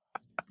 man.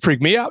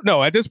 Freak me out?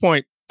 No. At this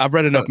point, I've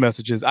read enough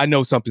messages. I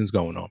know something's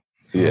going on.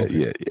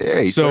 Yeah.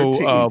 He's So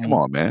 13. Come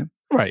on, man.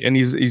 Right, and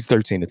he's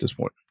 13 at this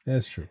point.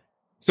 That's true.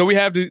 So we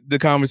have the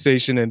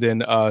conversation, and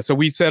then so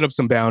we set up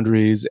some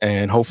boundaries,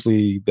 and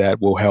hopefully that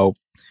will help.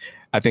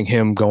 I think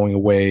him going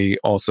away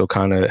also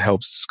kind of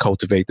helps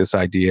cultivate this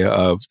idea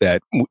of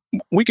that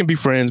we can be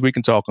friends, we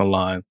can talk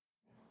online,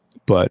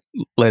 but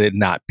let it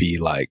not be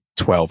like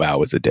 12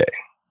 hours a day.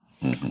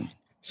 Mm-hmm.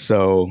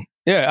 So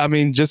yeah, I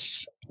mean,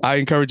 I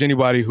encourage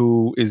anybody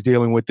who is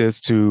dealing with this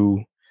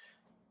to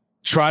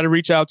try to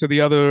reach out to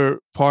the other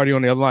party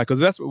on the other line, because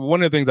that's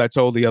one of the things I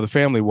told the other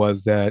family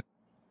was that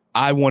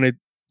I wanted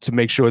to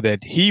make sure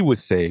that he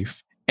was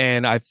safe.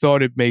 And I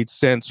thought it made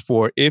sense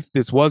for, if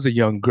this was a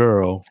young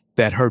girl,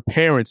 that her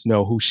parents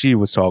know who she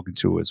was talking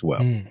to as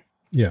well.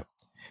 Yeah.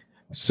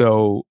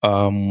 So I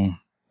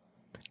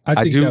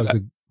think that was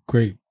a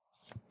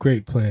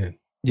great plan.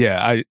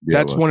 Yeah,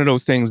 that's one of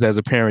those things that as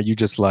a parent, you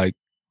just like,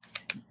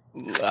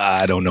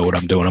 I don't know what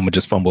I'm doing. I'm gonna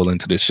just fumble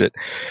into this shit.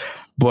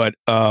 But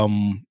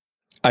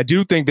I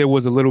do think there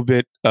was a little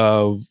bit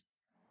of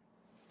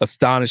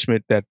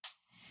astonishment that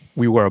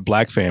we were a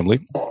black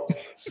family.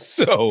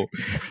 So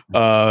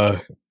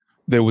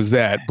there was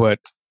that. But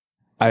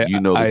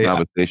the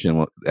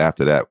conversation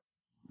after that,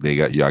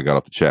 y'all got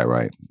off the chat,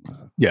 right?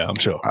 Yeah, I'm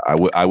sure.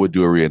 I would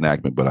do a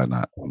reenactment, but I'm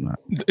not.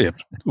 Yeah.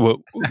 Well,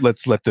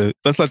 let's let the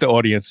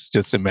audience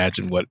just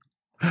imagine what.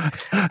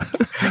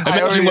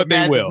 Imagine what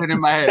they will. It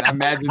in my head. I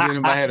imagined it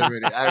in my head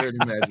already. I already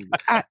imagined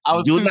it. I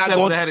was You're 2 steps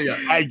ahead of you.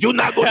 You're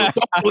not going to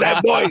talk to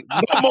that boy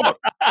no more.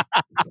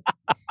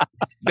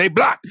 They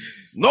block.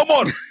 No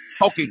more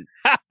talking.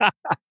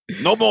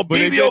 No more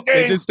video games.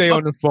 They did stay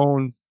on the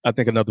phone, I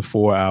think, another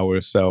 4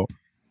 hours. So,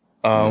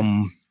 I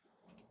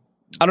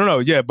don't know.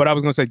 Yeah, but I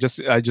was going to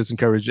say, I just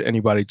encourage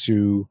anybody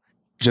to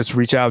just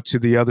reach out to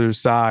the other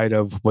side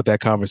of what that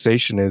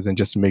conversation is, and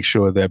just to make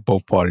sure that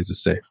both parties are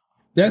safe.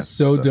 That's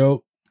so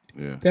dope.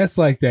 Yeah. That's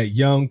like that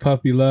young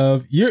puppy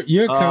love. You're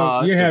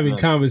having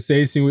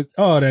conversation with.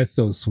 Oh, that's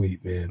so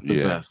sweet, man.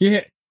 Yeah.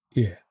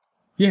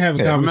 You're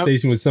having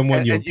conversation with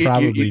someone you'll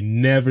probably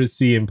never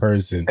see in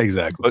person.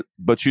 Exactly.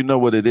 But you know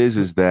what it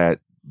is that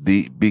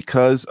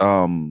because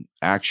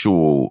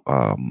actual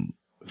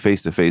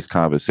face-to-face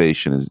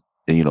conversation is,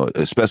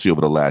 especially over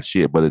the last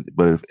year, but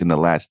in the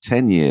last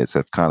 10 years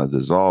have kind of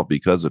dissolved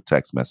because of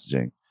text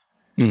messaging.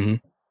 Mm-hmm.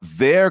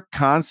 Their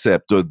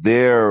concept or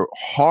their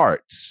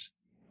hearts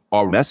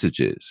are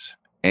messages,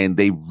 and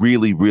they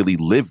really, really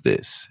live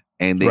this,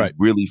 and they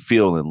really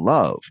feel in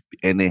love,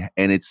 and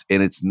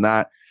it's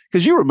not,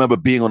 because you remember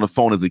being on the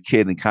phone as a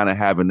kid and kind of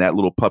having that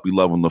little puppy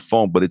love on the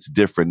phone, but it's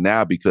different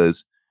now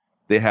because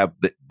they have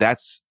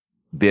that's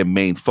their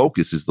main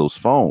focus is the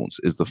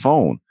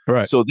phone.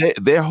 Right. So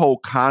their whole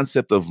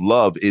concept of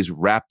love is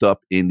wrapped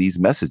up in these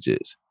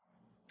messages.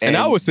 And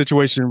our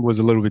situation was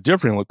a little bit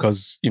different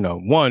because,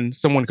 one,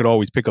 someone could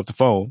always pick up the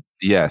phone.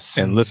 Yes.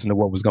 And listen to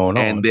what was going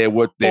on. And there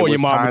or your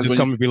mom would just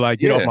come and be like,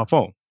 get off my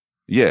phone.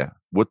 Yeah.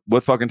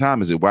 What fucking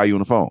time is it? Why are you on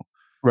the phone?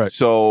 Right.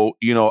 So,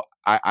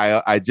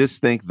 I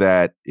just think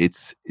that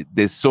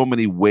there's so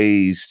many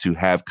ways to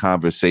have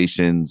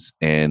conversations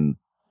and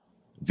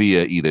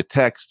via either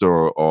text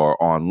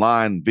or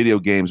online, video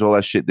games, all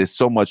that shit. There's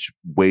so much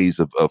ways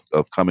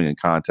of coming in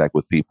contact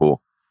with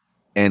people.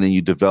 And then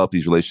you develop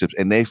these relationships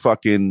and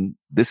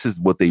this is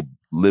what they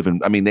live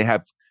in. I mean, they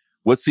have,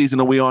 what season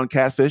are we on,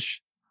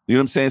 Catfish? You know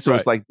what I'm saying? So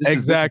It's like,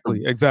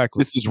 exactly.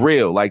 This is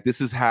real. Like,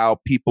 this is how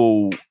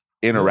people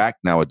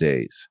interact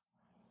nowadays.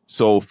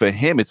 So for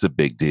him, it's a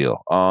big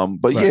deal.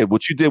 But yeah,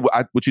 what you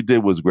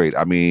did was great.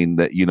 I mean,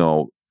 that,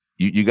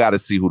 you got to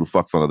see who the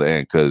fuck's on the other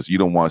end, because you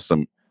don't want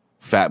some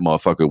fat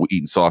motherfucker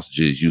eating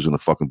sausages using a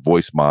fucking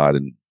voice mod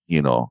and,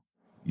 your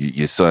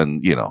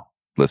son,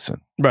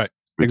 listen. Right.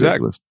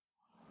 Ridiculous.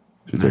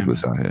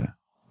 Ridiculous out here.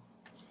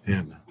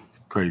 Yeah, man.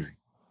 Crazy.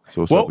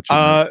 So what's up with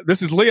you,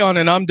 this is Leon,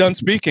 and I'm done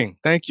speaking.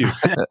 Thank you.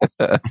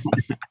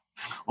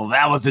 Well,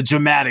 that was a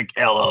dramatic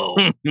LO.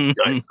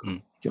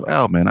 Yo,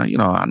 L, man, I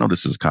know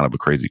this is kind of a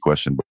crazy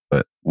question,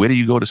 but where do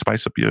you go to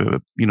spice up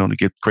your, to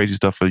get crazy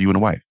stuff for you and the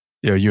wife?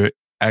 Yeah, you're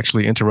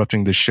actually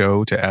interrupting the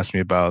show to ask me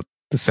about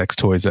the sex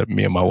toys that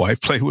me and my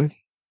wife play with.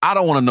 I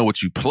don't want to know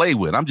what you play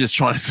with. I'm just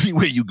trying to see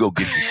where you go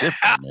get your shit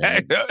from,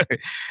 man.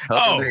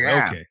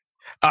 Okay.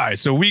 All right,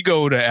 so we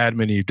go to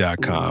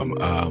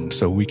adamandeve.com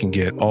so we can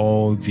get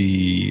all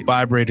the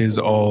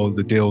vibrators, all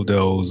the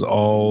dildos,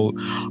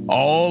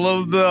 all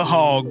of the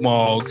hog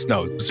mogs.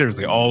 No,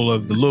 seriously, all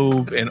of the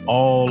lube and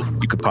all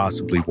you could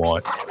possibly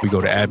want. We go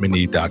to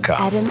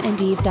adamandeve.com.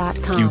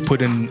 adamandeve.com. You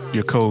put in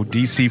your code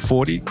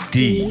DC40,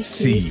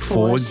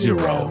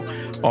 DC40.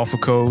 Offer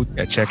code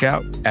at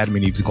checkout. Adam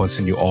and Eve is going to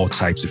send you all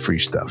types of free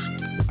stuff.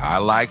 I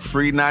like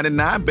free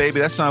 99, baby.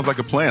 That sounds like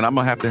a plan. I'm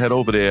going to have to head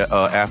over there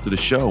after the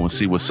show and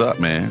see what's up,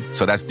 man.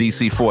 So that's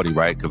DC40,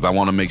 right? Because I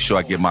want to make sure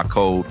I get my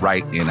code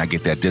right and I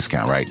get that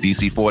discount, right?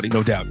 DC40?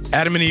 No doubt.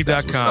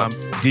 adamandeve.com,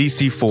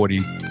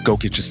 DC40. Go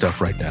get your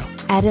stuff right now.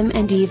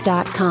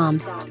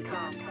 adamandeve.com.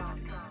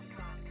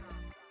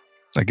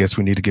 I guess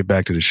we need to get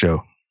back to the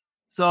show.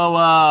 So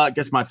I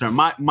guess my turn.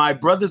 My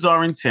brothers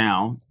are in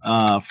town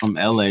from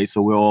LA,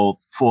 so we're all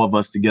four of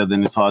us together,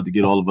 and it's hard to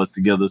get all of us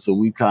together. So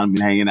we've kind of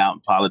been hanging out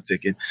and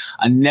politicking.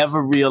 I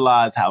never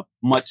realized how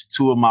much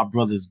two of my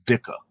brothers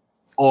bicker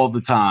all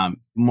the time,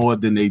 more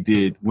than they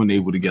did when they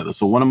were together.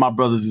 So one of my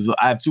brothers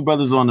I have two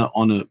brothers on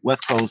the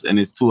West Coast, and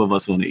there's two of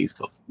us on the East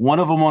Coast. One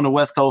of them on the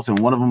West Coast and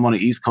one of them on the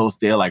East Coast,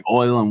 they're like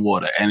oil and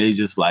water. And they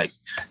just like,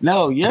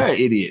 no, you're an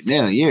idiot.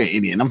 No, you're an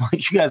idiot. And I'm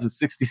like, you guys are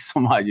 60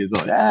 some odd years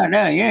old.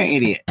 No, you're an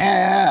idiot.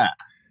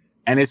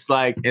 And it's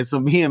like, and so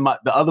me and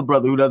the other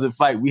brother who doesn't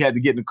fight, we had to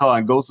get in the car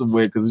and go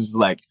somewhere because it was just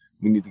like,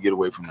 we need to get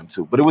away from them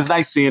too. But it was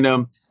nice seeing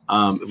them.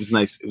 It was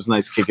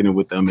nice kicking it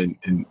with them, and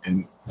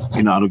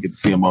I don't get to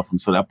see them often,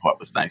 so that part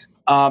was nice.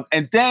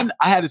 And then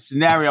I had a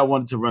scenario I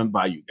wanted to run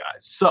by you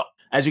guys. So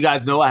as you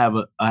guys know, I have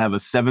a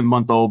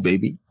 7-month-old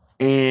baby,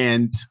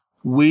 and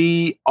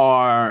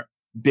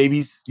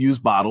babies use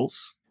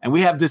bottles, and we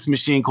have this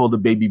machine called the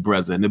Baby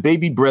Brezza, and the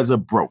Baby Brezza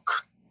broke.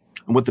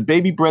 And what the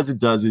Baby Brezza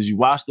does is you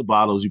wash the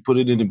bottles, you put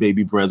it in the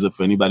Baby Brezza.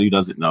 For anybody who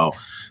doesn't know,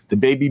 the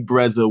Baby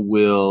Brezza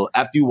will,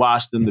 after you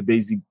wash them, the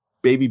Baby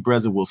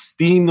Brezza will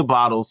steam the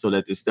bottles so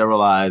that they're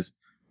sterilized,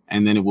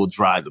 and then it will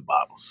dry the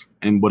bottles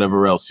and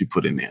whatever else you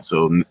put in there.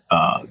 So,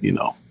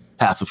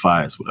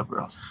 pacifiers, whatever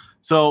else.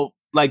 So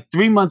like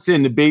 3 months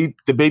in, the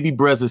Baby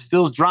Brezza is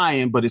still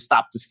drying, but it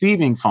stopped the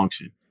steaming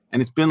function.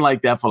 And it's been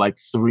like that for like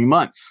 3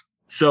 months.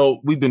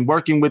 So we've been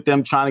working with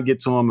them, trying to get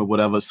to them or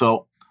whatever.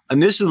 So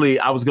initially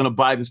I was going to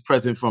buy this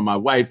present for my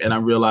wife, and I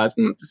realized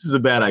this is a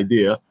bad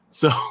idea.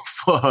 So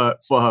for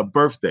her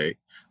birthday.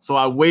 So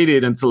I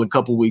waited until a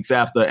couple weeks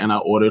after, and I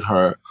ordered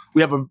her.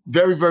 We have a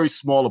very, very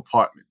small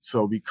apartment.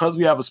 So because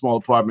we have a small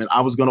apartment,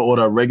 I was going to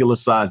order a regular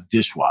size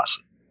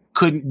dishwasher.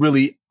 Couldn't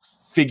really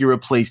figure a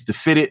place to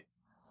fit it.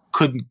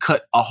 Couldn't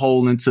cut a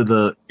hole into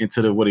the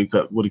what do you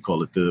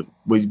call it? The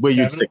where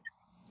you'd stick it.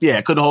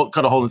 Yeah, cut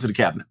a hole into the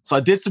cabinet. So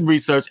I did some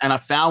research, and I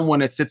found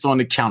one that sits on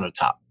the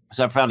countertop.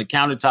 So I found a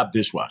countertop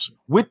dishwasher,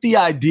 with the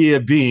idea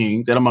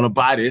being that I'm going to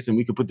buy this, and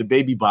we could put the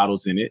baby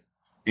bottles in it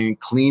and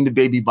clean the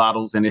baby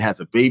bottles, and it has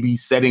a baby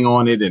setting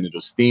on it, and it'll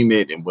steam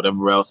it and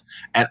whatever else.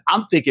 And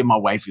I'm thinking my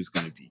wife is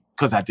going to be,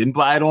 because I didn't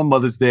buy it on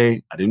Mother's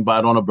Day. I didn't buy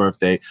it on her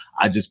birthday.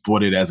 I just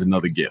bought it as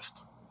another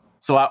gift.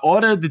 So I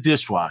ordered the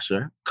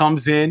dishwasher,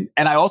 comes in,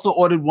 and I also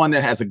ordered one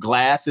that has a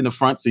glass in the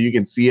front so you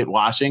can see it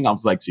washing. I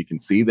was like, so you can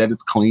see that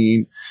it's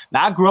clean.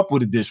 Now, I grew up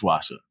with a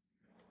dishwasher.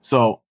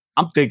 So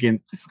I'm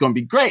thinking, this is going to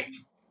be great.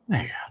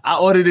 I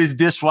ordered this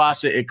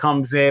dishwasher. It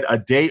comes in a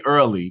day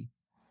early.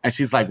 And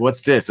she's like,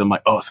 what's this? I'm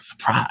like, oh, it's a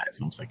surprise.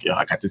 And I was like, yo,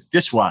 I got this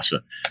dishwasher.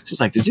 She was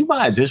like, did you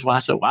buy a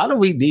dishwasher? Why do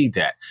we need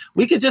that?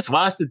 We could just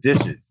wash the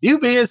dishes. You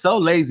being so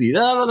lazy.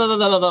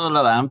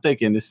 I'm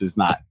thinking this is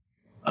not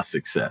a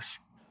success.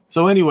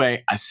 So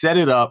anyway, I set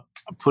it up,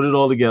 I put it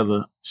all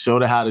together,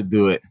 showed her how to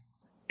do it.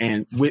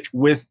 And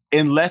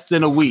in less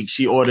than a week,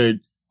 she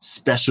ordered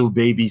special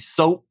baby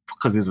soap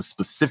because there's a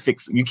specific,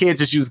 you can't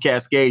just use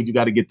Cascade. You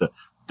got to get the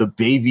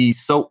baby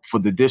soap for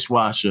the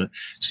dishwasher.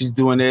 She's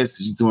doing this,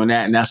 she's doing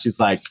that. And now she's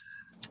like,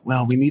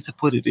 well, we need to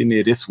put it in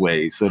there this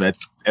way so that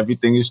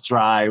everything is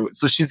dry.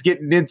 So she's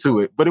getting into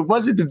it, but it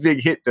wasn't the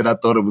big hit that I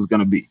thought it was going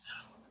to be.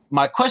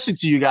 My question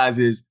to you guys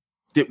is,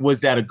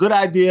 was that a good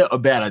idea or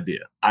bad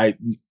idea?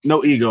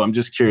 No ego. I'm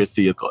just curious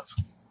to your thoughts.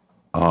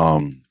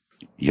 Y'all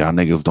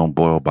niggas don't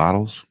boil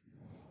bottles.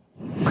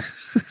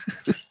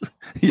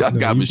 Y'all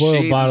got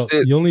machines.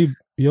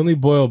 You only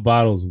boil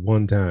bottles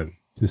one time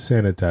to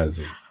sanitize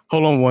them.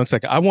 Hold on 1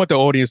 second. I want the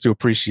audience to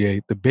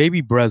appreciate the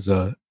Baby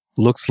Brezza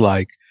looks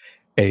like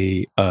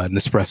a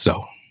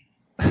Nespresso.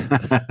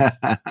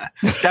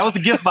 That was a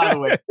gift, by the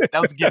way.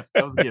 That was a gift.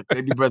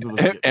 Baby Brezza was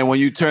a gift. And when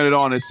you turn it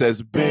on, it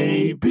says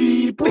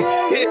Baby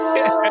Brezza.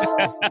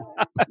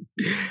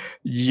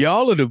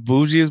 Y'all are the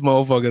bougiest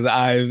motherfuckers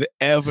I've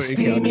ever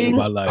encountered in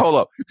my life. Hold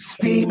up.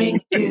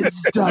 Steaming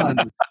is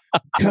done.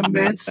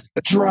 Commence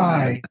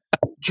dry.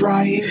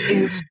 Drying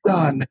is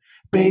done.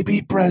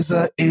 Baby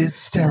Brezza is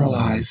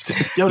sterilized.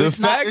 Yo, the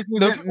fact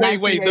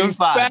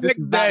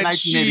that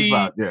she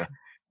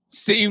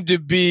seemed to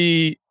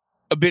be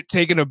a bit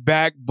taken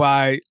aback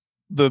by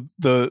the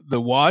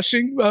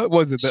washing.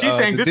 Was it? She's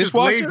saying the this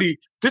dishwasher? is lazy.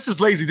 This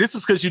is lazy. This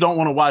is because you don't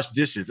want to wash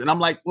dishes. And I'm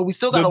like, well, we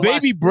still got to the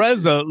wash Baby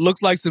Brezza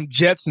looks like some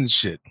Jetson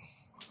shit.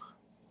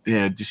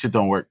 Yeah, this shit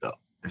don't work though.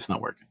 It's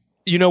not working.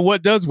 You know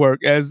what does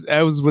work, as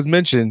was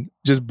mentioned,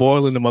 just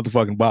boiling the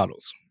motherfucking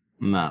bottles.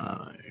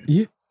 Nah.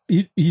 You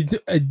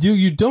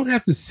don't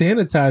have to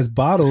sanitize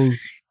bottles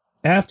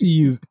after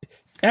you've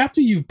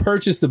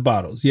purchased the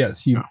bottles.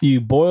 Yes,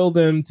 you boil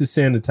them to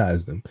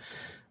sanitize them.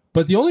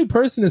 But the only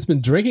person that's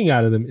been drinking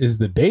out of them is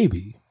the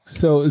baby.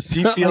 So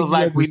she feels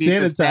like we need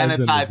to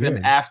sanitize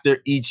them after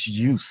each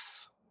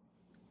use.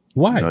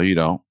 Why? No, you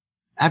don't.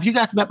 Have you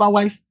guys met my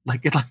wife?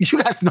 Like you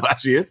guys know how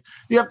she is.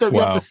 You have to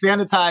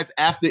sanitize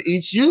after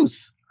each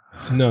use.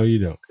 No, you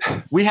don't.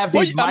 We have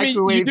these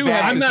microwave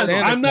bags.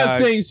 I'm not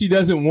saying she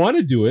doesn't want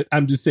to do it.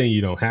 I'm just saying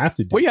you don't have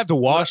to do it. Well, you have to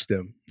wash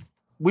them.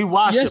 We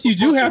wash them. Yes, you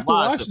do have to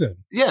wash them.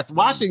 Yes,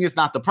 washing is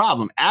not the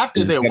problem.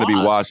 After they're going to be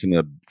washing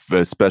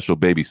the special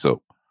baby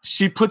soap.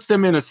 She puts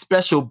them in a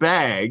special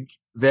bag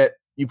that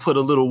you put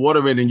a little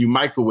water in and you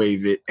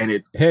microwave it, and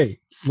it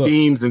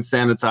steams and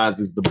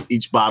sanitizes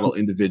each bottle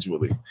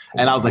individually.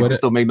 And I was like, this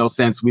don't make no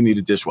sense. We need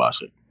a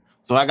dishwasher.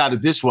 So I got a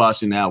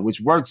dishwasher now,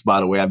 which works, by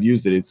the way. I've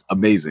used it. It's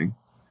amazing.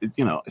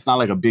 It's not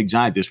like a big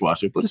giant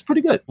dishwasher, but it's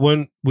pretty good.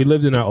 When we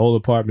lived in our old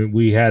apartment,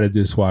 we had a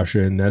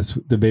dishwasher, and that's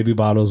the baby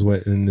bottles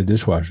went in the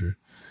dishwasher.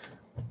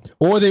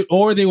 Or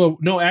they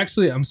were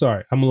actually, I'm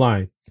sorry, I'm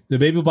lying. The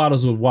baby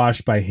bottles were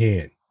washed by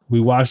hand. We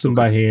washed them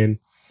by hand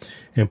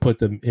and put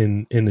them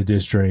in the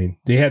dish drain.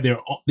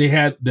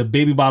 The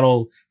baby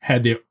bottle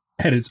had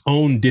its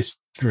own dish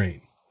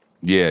drain.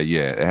 Yeah.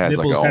 It has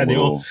nipples like their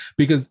own,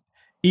 because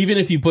even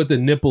if you put the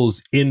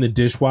nipples in the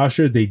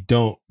dishwasher, they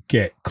don't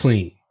get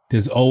clean.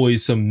 There's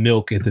always some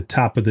milk at the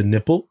top of the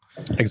nipple.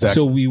 Exactly.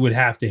 So we would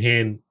have to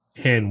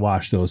hand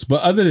wash those.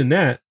 But other than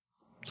that,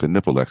 the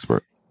nipple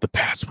expert. The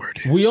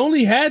password is we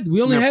only had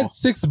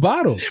 6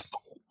 bottles.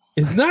 Nipple.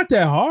 It's not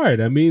that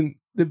hard. I mean,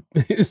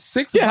 it's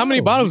 6. Yeah, how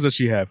many bottles does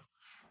she have?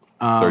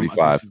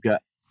 35. She's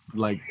got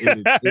like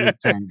 8 or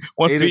 10.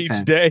 One for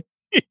each day.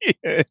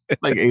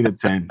 Like 8 or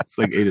 10. It's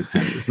like 8 or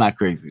 10. It's not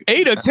crazy.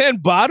 8 or 10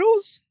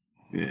 bottles?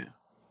 Yeah.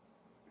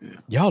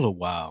 Y'all are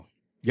wild.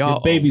 Your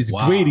baby's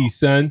greedy,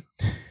 son.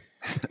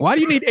 Why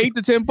do you need 8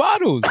 to 10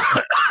 bottles?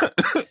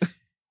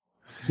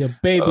 Your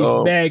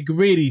baby's bad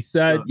greedy,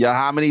 son. Yeah,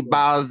 how many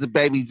bottles the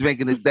baby's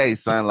drinking a day,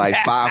 son? Like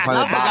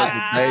 500 bottles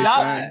a day,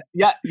 son?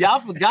 Y'all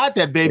forgot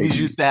that babies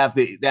used to have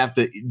to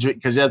drink,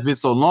 because it's been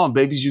so long.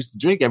 Babies used to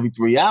drink every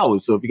 3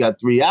 hours. So if you got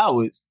 3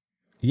 hours,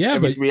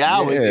 every 3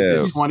 hours, if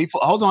there's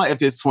 24. Hold on, if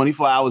there's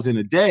 24 hours in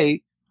a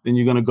day, then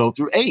you're gonna go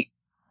through 8.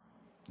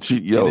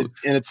 In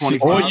a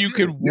 24 or you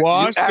could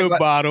wash the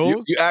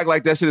bottles. You act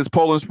like that shit is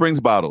Poland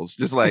Springs bottles.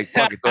 Just like,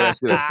 fuck it, throw that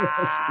shit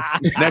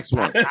up. Next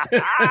one.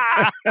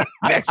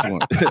 Next one.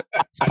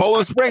 It's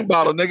Poland Spring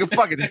bottle, nigga.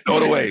 Fuck it, just throw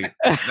it away.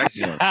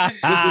 Next one.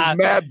 This is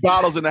mad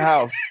bottles in the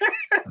house.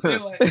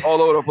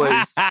 All over the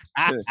place.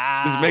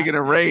 Just making it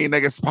rain,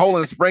 nigga. It's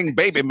Poland Spring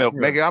baby milk,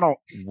 nigga.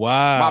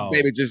 My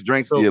baby just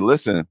drinks you.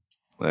 Listen.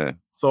 Yeah.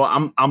 So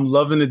I'm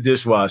loving the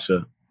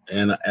dishwasher.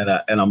 And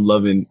I'm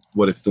loving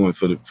what it's doing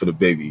for the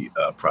baby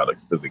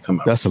products because they come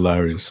out. That's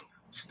hilarious.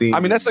 I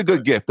mean, that's a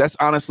good gift. That's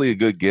honestly a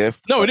good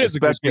gift. No, it is a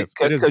good gift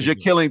because you're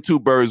killing 2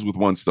 birds with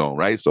 1 stone,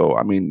 right? So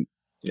I mean,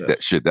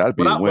 that'd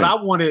be a win.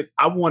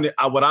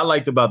 What I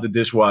liked about the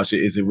dishwasher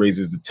is it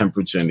raises the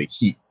temperature and the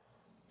heat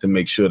to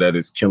make sure that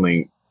it's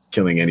killing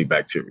any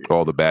bacteria,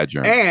 all the bad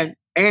germs.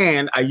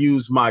 And I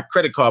used my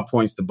credit card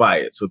points to buy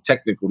it, so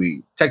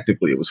technically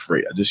it was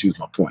free. I just used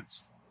my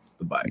points.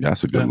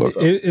 That's a good look.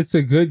 It's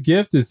a good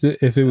gift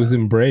if it was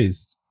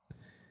embraced.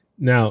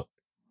 Now,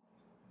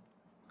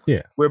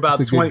 Yeah. We're about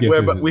It's a good 20. gift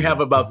if We it's have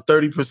about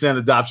 30%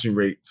 adoption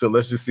rate. So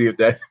let's just see if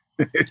that,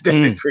 if that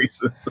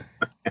increases.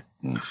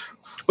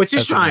 But she's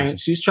That's trying. amazing.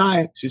 She's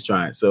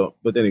trying. So,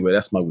 but anyway,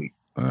 that's my week.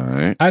 All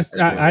right. I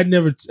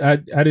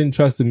didn't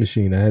trust the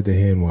machine. I had to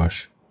hand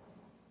wash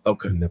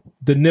Okay.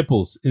 the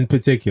nipples in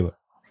particular,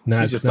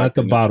 not just like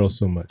the the bottle nipples.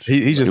 so much.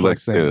 He just He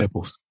likes saying yeah.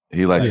 nipples.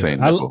 He likes Yeah. saying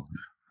nipple.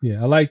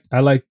 Yeah, I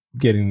like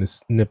getting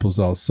the nipples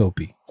all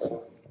soapy.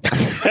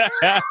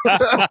 I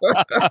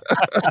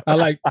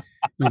like,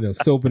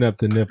 soaping up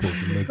the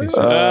nipples and making sure.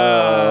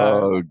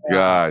 Oh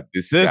God,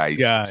 this This guy's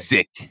guy.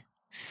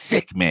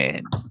 sick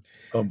man.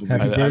 Happy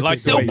I like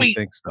the way Soapy. he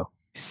thinks, though.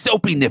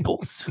 Soapy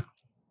nipples.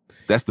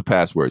 That's the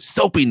password.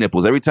 Soapy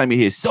nipples. Every time you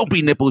hear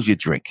soapy nipples, you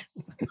drink.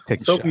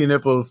 Take a Soapy shot.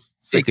 nipples.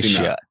 Take a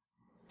 69. shot.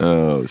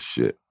 Oh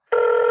shit.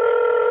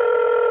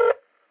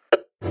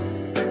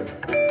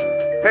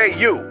 Hey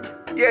you.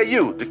 Yeah,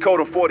 you,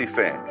 Dakota 40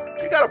 fan.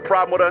 You got a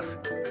problem with us?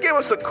 Give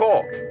us a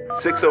call.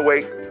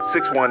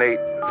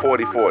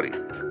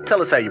 608-618-4040. Tell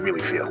us how you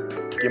really feel.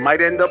 You might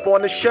end up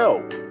on the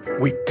show.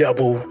 We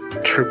double,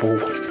 triple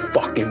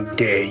fucking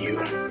dare you.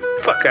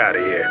 Fuck out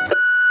of here.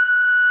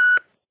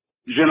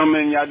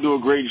 Gentlemen, y'all do a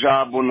great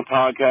job on the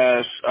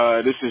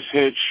podcast. This is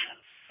Hitch,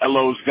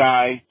 LO's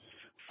guy.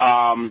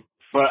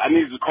 But I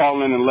need to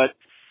call in and let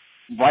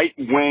Right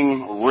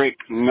Wing Rick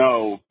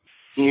know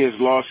he has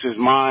lost his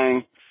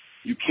mind.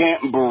 You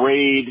can't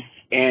berate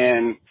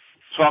and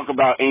talk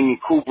about Amy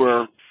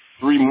Cooper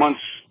 3 months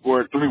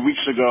or 3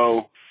 weeks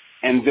ago,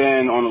 and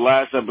then on the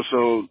last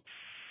episode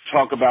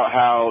talk about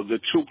how the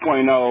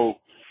 2.0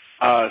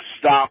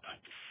 stop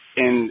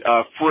and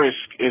frisk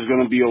is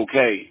going to be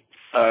okay.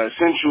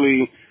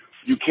 Essentially,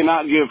 you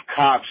cannot give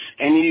cops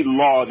any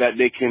law that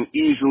they can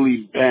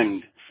easily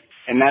bend.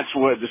 And that's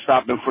what the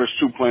stop and frisk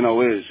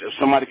 2.0 is. If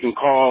somebody can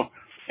call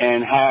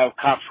and have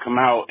cops come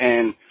out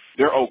and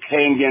they're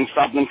okay in getting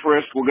stopped and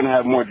frisked, we're going to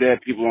have more dead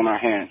people on our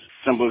hands.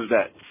 Simple as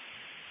that.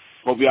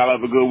 Hope y'all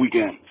have a good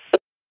weekend.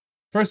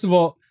 First of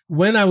all,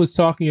 when I was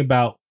talking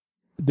about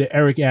the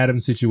Eric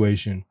Adams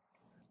situation,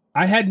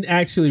 I hadn't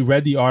actually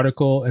read the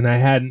article and I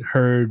hadn't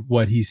heard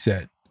what he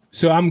said.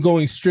 So I'm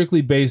going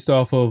strictly based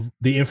off of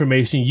the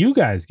information you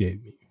guys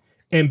gave me.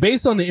 And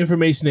based on the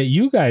information that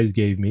you guys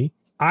gave me,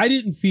 I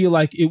didn't feel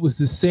like it was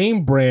the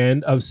same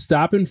brand of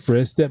stop and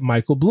frisk that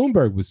Michael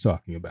Bloomberg was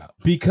talking about,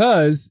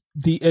 because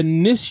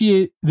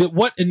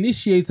what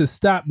initiates a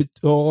stop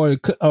or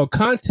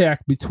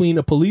contact between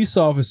a police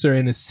officer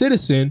and a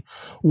citizen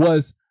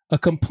was a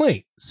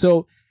complaint.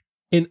 So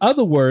in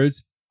other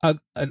words,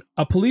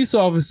 a police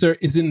officer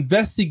is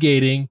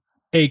investigating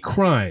a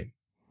crime.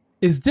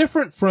 It's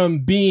different from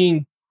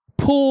being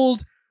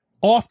pulled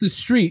off the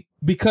street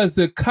because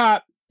the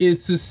cop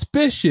is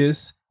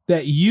suspicious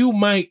that you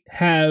might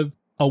have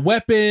a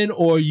weapon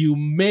or you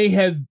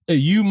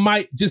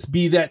might just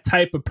be that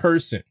type of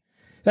person.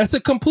 That's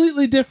a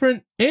completely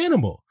different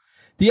animal.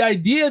 The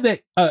idea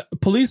that a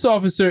police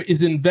officer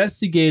is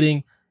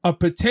investigating a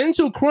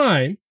potential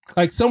crime,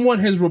 like someone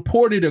has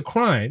reported a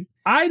crime,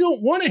 I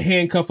don't want to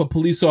handcuff a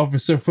police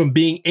officer from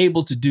being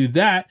able to do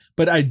that,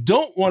 but I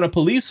don't want a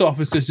police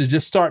officer to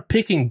just start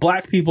picking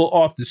black people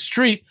off the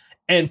street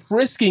and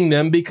frisking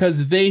them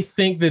because they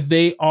think that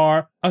they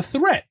are a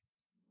threat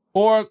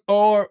or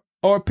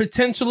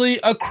potentially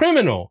a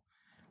criminal.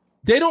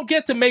 They don't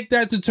get to make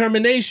that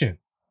determination.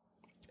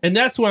 And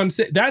that's what I'm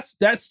saying.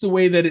 That's the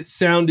way that it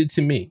sounded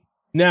to me.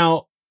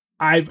 Now,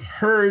 I've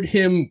heard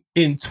him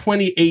in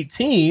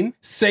 2018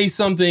 say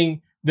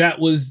something that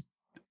was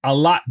a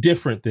lot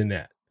different than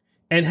that.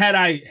 And had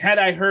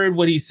I heard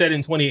what he said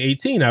in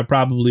 2018, I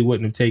probably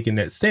wouldn't have taken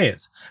that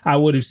stance. I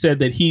would have said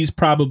that he's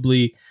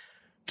probably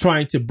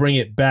trying to bring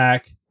it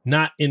back,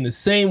 not in the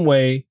same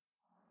way,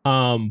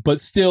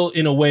 but still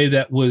in a way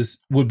that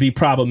would be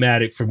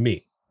problematic for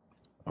me.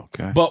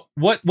 Okay. But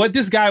what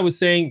this guy was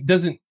saying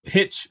doesn't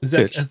hitch. Is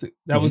that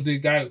that was the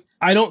guy?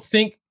 I don't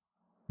think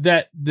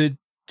that the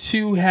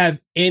two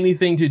have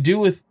anything to do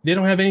with. They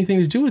don't have anything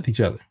to do with each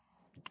other.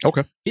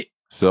 Okay.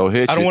 So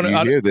Hitch, I don't if wanna- you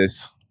I don't- hear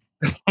this,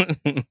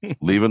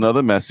 leave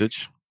another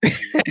message.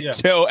 Yeah.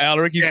 Tell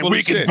Alaric he's And full we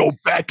of can shit. go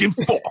back and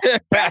forth,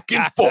 back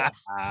and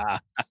forth.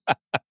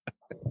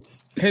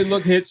 Hey,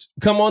 look, Hitch,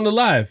 come on the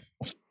live.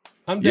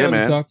 I'm Yeah, down to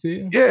man. talk to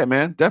you. Yeah,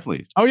 man,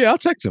 definitely. Oh yeah, I'll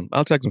text him.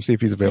 See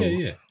if he's available.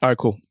 Yeah. All right,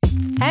 cool.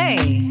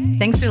 Hey,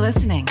 thanks for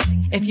listening.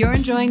 If you're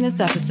enjoying this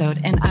episode,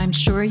 and I'm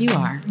sure you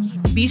are,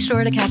 be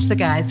sure to catch the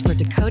guys for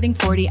Decoding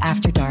 40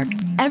 After Dark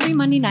every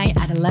Monday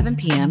night at 11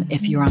 p.m.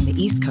 if you're on the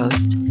East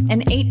Coast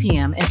and 8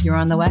 p.m. if you're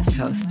on the West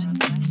Coast.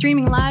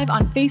 Streaming live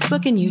on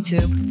Facebook and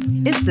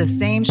YouTube. It's the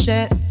same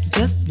shit,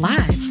 just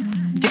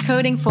live.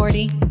 Decoding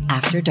 40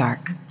 After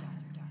Dark.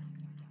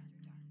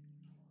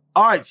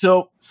 All right,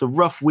 so it's a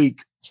rough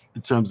week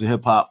in terms of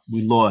hip hop.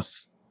 We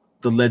lost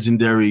the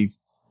legendary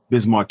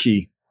Biz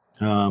Markie.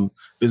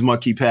 Biz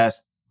Markie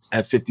passed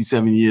at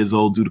 57 years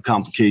old due to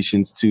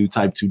complications to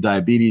type 2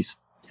 diabetes.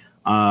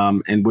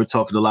 And we're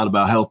talking a lot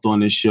about health on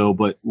this show,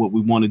 but what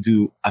we want to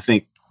do, I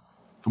think,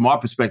 from our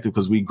perspective,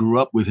 because we grew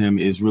up with him,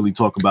 is really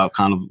talk about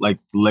kind of like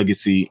the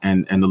legacy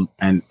and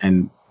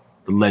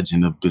the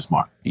legend of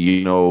Bismarck.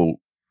 You know,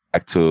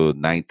 back to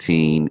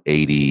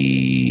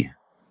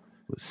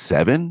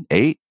 1987,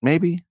 8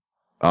 maybe.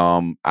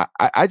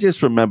 I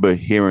just remember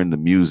hearing the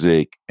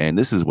music, and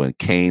this is when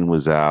Kane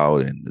was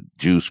out, and the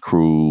Juice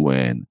Crew,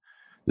 and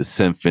the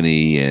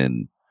Symphony,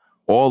 and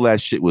all that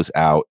shit was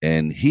out,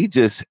 and he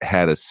just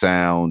had a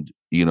sound.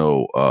 You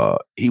know,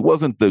 he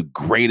wasn't the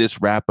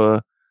greatest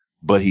rapper,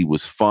 but he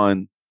was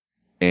fun,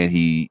 and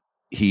he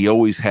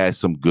always had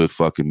some good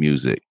fucking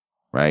music,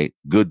 right?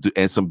 Good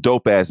and some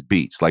dope ass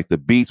beats. Like the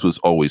beats was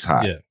always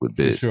hot with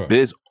Biz. Sure.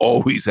 Biz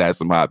always had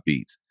some hot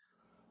beats,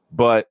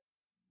 but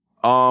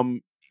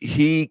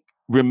he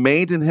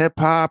remained in hip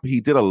hop.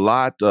 He did a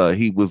lot.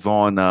 He was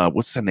on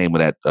what's the name of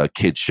that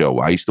kid show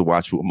I used to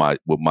watch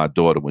with my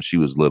daughter when she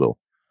was little.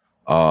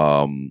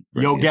 Yo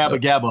Gabba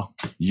Gabba.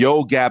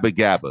 Yo Gabba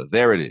Gabba.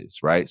 There it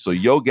is, right? So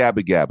Yo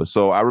Gabba Gabba.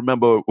 So I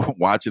remember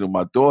watching with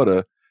my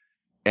daughter,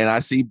 and I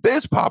see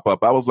Biz pop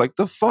up. I was like,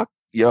 the fuck?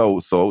 Yo,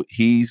 so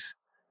he's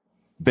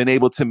been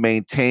able to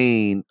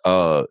maintain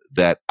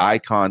that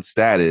icon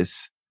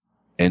status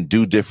and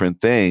do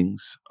different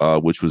things,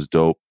 which was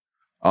dope.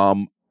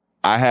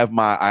 I have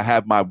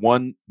my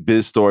one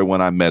Biz story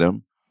when I met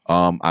him.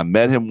 I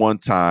met him one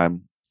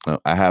time.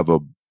 I had a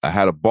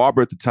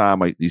barber at the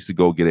time I used to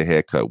go get a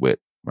haircut with,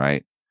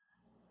 right?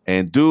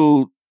 And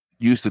dude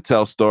used to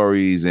tell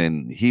stories,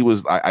 and he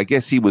was, I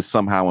guess he was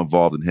somehow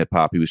involved in hip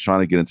hop. He was trying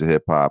to get into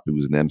hip hop. He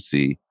was an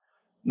MC,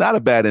 not a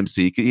bad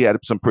MC. He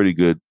had some pretty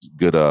good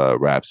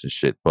raps and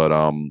shit. But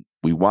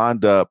we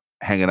wound up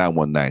hanging out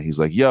one night. He's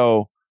like,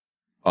 "Yo,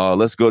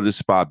 let's go to this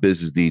spot.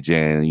 Biz is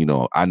DJing. You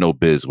know, I know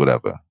Biz,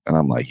 whatever." And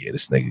I'm like, "Yeah,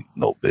 this nigga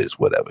know Biz,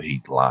 whatever.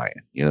 He's lying."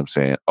 You know what I'm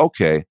saying?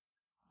 Okay.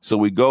 So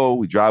we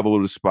drive over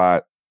to the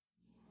spot.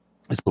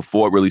 It's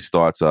before it really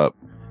starts up.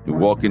 We're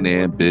walking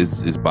in.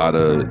 Biz is by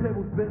the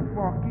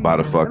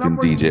fucking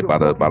DJ, by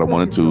the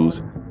 1 and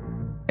 2s.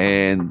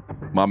 And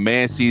my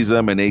man sees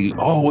him, and they,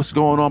 "Oh, what's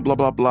going on? Blah,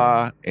 blah,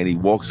 blah." And he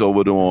walks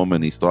over to him,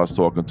 and he starts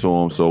talking to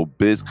him. So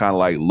Biz kind of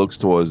like looks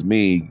towards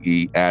me.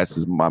 He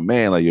asks my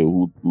man, like,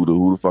 "Yo, who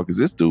the fuck is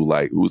this dude?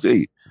 Like, who's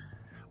he?"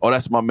 "Oh,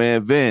 that's my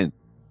man, Vin."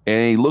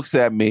 And he looks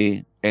at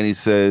me, and he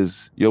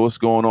says, "Yo, what's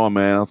going on,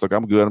 man?" I was like,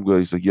 I'm good.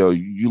 He's like, "Yo,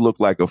 you look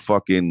like a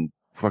fucking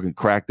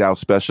cracked out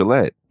special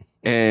ed."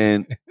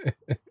 And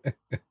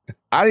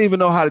I didn't even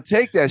know how to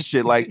take that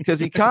shit, like, because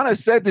he kind of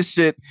said this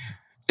shit,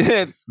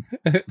 and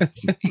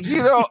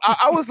you know,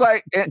 I was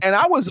like, and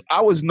I was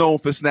known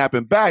for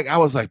snapping back. I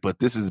was like, but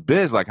this is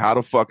Biz. Like, how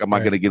the fuck am I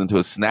going to get into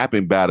a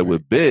snapping battle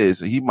with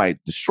Biz? He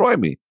might destroy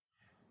me.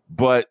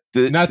 But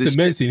not to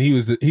mention,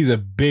 he's a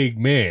big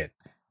man.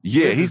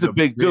 Yeah, he's a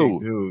big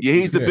dude. Yeah,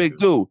 he's a big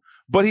dude.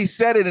 But he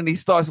said it, and he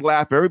starts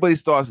laughing. Everybody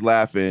starts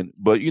laughing.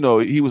 But, you know,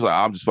 he was like,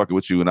 "I'm just fucking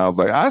with you." And I was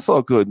like, "That's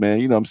all good,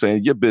 man. You know what I'm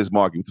saying? You're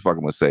Bismarck. What the fuck am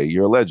I going to say?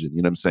 You're a legend."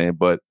 You know what I'm saying?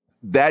 But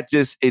that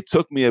it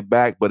took me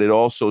aback, but it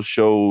also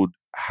showed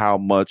how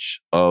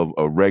much of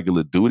a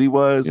regular dude he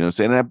was. You know what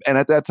I'm saying? And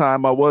at that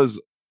time, I was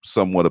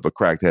somewhat of a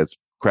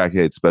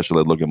crackhead special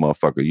ed looking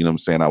motherfucker. You know what I'm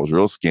saying? I was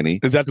real skinny.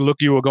 Is that the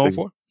look you were going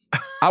for?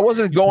 I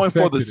wasn't going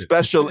for the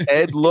special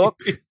ed look.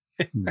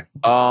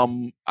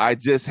 I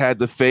just had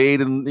the fade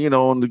and, you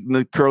know, and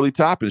the curly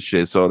top and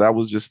shit. So that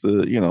was just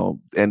the, you know,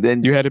 and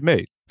then you had it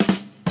made.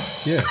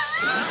 Yeah.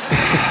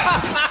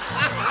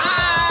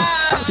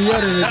 He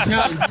had an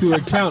accountant to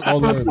account all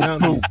the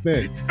amount he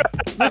spent.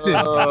 Listen,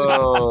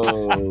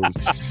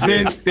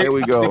 there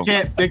we go.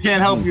 They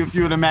can't help you if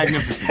you're the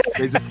magnificent.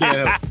 They just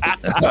can't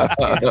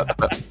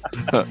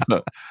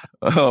help.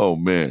 Oh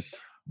man.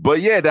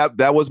 But yeah,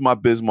 that was my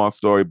Bismarck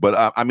story.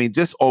 But I mean,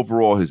 just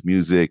overall his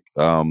music,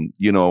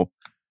 you know,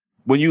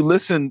 when you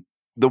listen,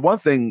 the one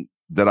thing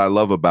that I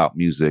love about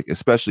music,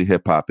 especially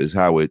hip hop, is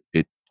how it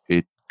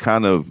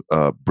kind of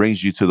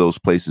brings you to those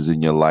places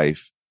in your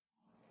life,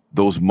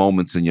 those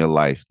moments in your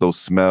life, those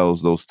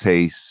smells, those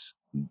tastes,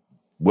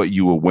 what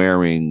you were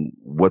wearing,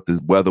 what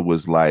the weather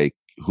was like,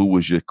 who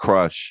was your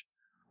crush,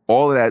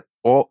 all of that.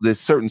 There's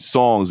certain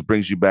songs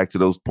brings you back to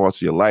those parts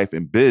of your life.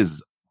 And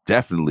Biz,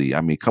 definitely.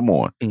 I mean, come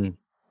on. Mm.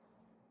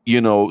 You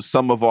know,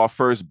 some of our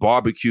first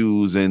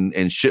barbecues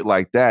and shit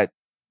like that,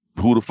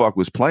 who the fuck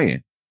was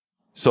playing?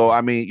 So,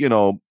 I mean, you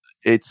know,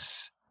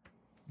 this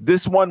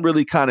one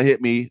really kind of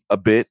hit me a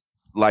bit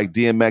like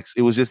DMX.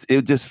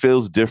 It just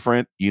feels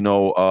different, you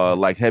know,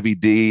 like Heavy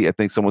D. I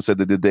think someone said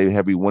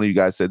that one of you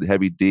guys said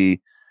Heavy D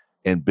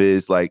and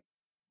Biz, like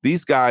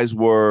these guys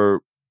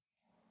were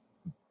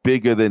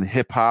bigger than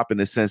hip hop in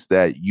the sense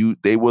that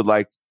they were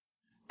like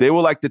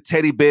the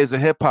teddy bears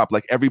of hip hop.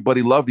 Like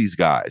everybody loved these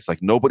guys. Like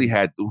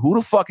who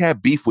the fuck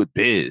had beef with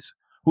Biz?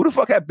 Who the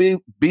fuck had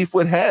beef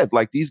with Hev?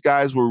 Like these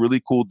guys were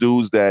really cool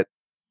dudes that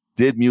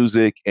did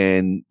music,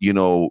 and you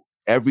know,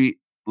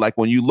 like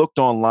when you looked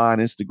online,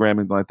 Instagram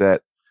and like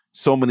that,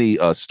 so many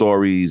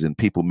stories and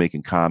people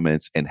making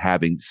comments and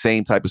having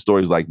same type of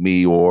stories like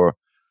me or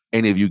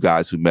any of you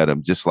guys who met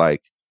him, just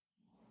like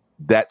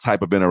that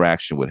type of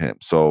interaction with him.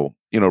 So,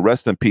 you know,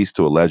 rest in peace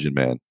to a legend,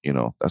 man. You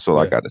know, that's all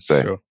I got to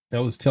say. Sure. I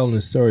was telling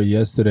a story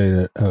yesterday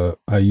that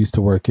I used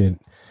to work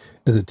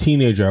as a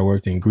teenager, I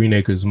worked in Green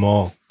Acres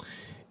Mall.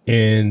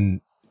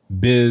 and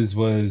Biz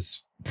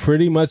was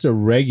pretty much a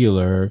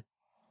regular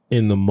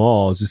in the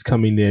mall, just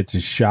coming there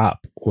to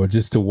shop or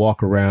just to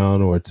walk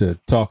around or to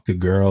talk to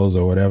girls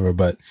or whatever.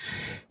 But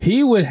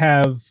he would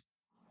have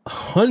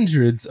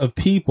hundreds of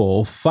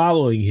people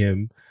following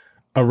him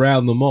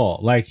around the mall.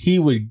 Like he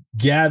would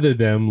gather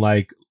them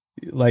like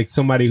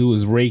somebody who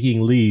was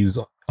raking leaves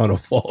on a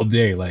fall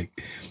day.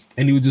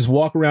 And he would just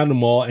walk around the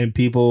mall and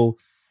people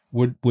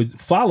would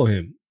follow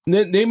him.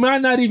 They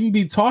might not even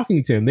be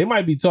talking to him. They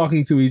might be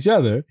talking to each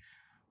other,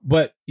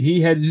 but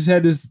he had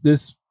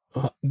this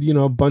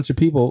bunch of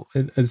people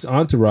in his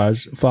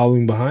entourage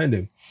following behind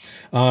him.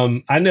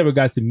 I never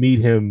got to meet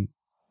him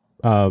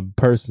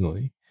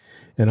personally,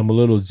 and I'm a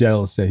little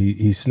jealous that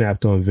he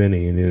snapped on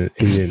Vinny and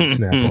he didn't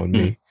snap on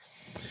me.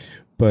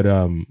 But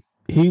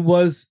he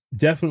was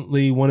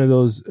definitely one of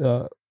those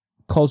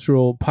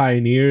cultural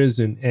pioneers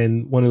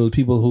and one of the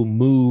people who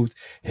moved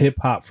hip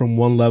hop from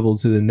one level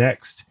to the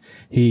next.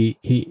 He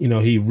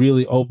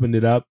really opened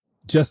it up.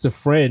 Just a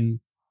Friend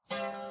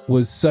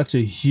was such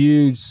a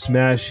huge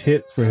smash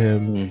hit for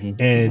him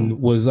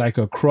and was like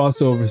a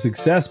crossover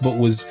success, but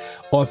was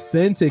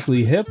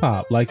authentically hip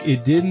hop. Like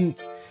it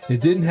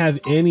didn't have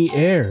any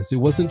airs. It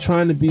wasn't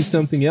trying to be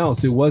something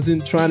else. It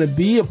wasn't trying to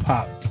be a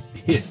pop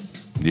hit.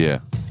 Yeah.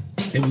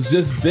 It was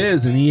just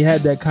Biz, and he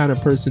had that kind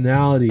of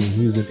personality.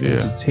 He was an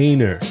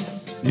entertainer.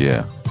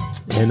 Yeah.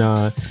 And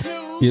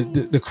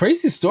the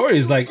crazy story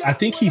is, like, I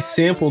think he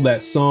sampled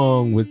that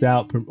song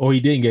or he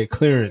didn't get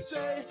clearance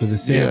for the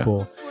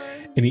sample. Yeah.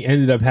 And he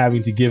ended up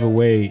having to give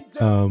away,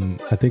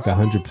 I think,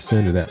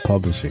 100% of that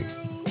publishing.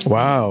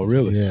 Wow,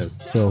 really? Yeah.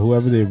 So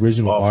whoever the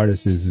original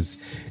artist is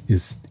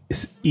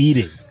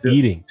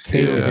eating.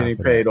 Still getting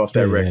paid off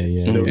that record.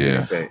 Still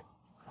getting paid.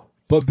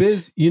 But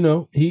Biz,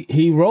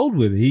 he rolled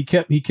with it. He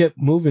kept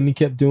moving. He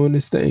kept doing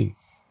his thing.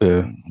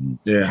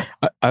 Yeah.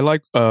 I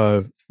like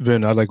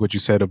Vin. I like what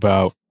you said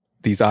about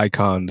these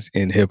icons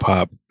in hip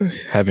hop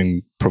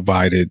having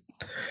provided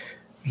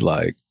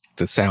like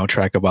the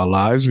soundtrack of our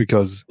lives,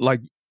 because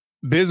like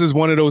Biz is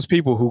one of those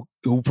people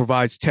who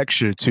provides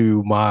texture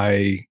to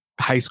my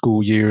high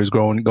school years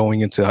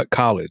going into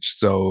college.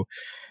 So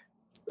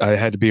I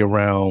had to be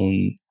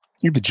around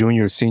the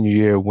junior or senior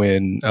year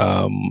when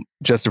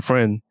Just a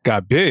Friend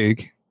got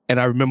big. And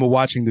I remember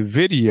watching the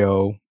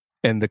video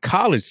and the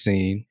college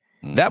scene.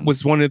 That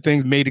was one of the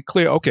things made it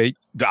clear, okay,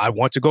 I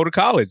want to go to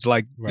college.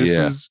 Like, this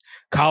is,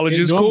 college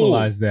is cool.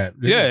 Normalize that.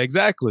 Yeah,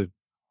 exactly.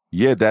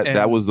 Yeah,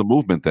 that was the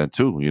movement then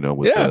too,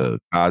 with the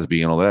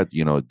Cosby and all that,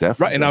 definitely.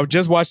 Right, and I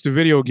just watched the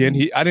video again.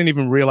 I didn't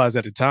even realize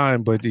at the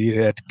time, but he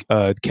had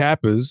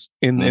Kappas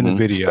in the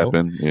video.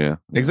 Yeah.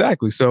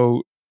 Exactly.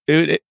 So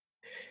hip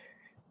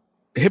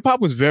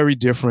hop was very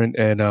different,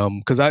 and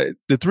because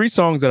the three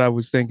songs that I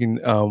was thinking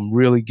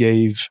really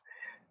gave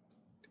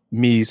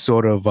me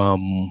sort of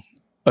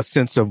a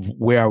sense of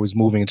where I was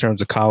moving in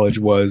terms of college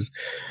was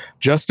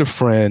Just a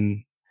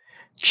Friend,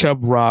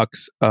 Chubb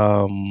Rock's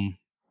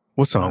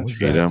what song was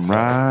that? I'm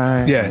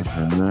right.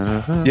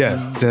 Yeah.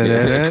 Yes.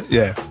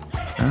 Yeah.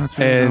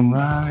 And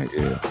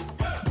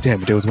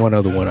damn it, there was one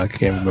other one. I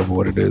can't remember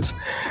what it is.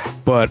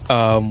 But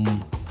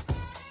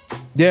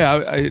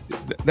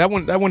that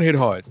one hit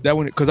hard. That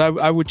one, because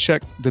I would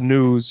check the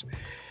news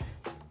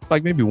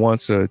like maybe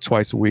once or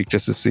twice a week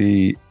just to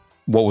see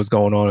what was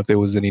going on, if there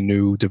was any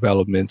new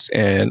developments.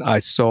 And I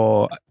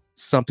saw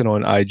something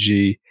on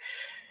IG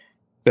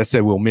that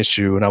said, "We'll miss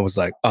you." And I was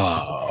like,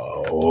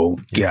 oh,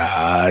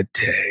 God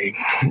dang.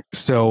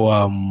 So,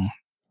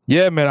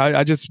 yeah, man,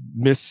 I just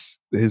miss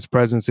his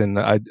presence. And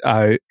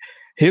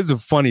here's a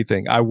funny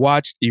thing. I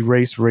watched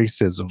Erase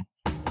Racism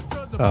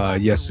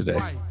yesterday.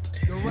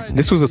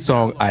 This was a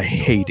song I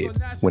hated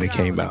when it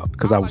came out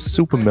because I was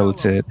super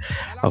militant.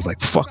 I was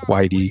like, fuck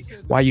Whitey.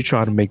 Why are you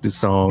trying to make this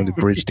song to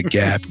bridge the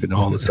gap and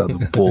all this other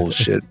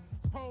bullshit?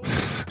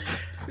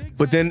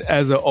 But then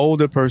as an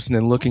older person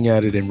and looking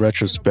at it in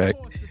retrospect,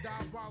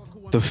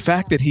 the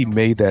fact that he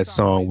made that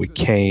song with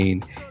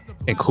Kane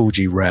and Kool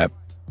G Rap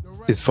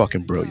is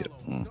fucking brilliant.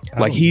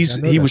 Like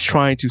he was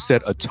trying to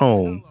set a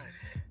tone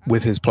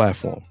with his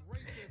platform.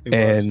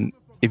 And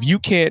if you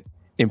can't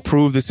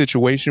improve the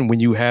situation when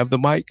you have the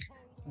mic,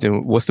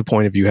 then what's the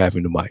point of you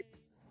having the mic?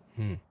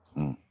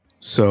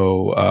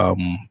 So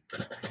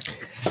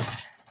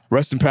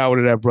rest in power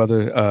to that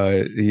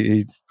brother.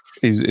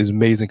 His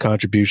amazing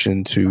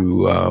contribution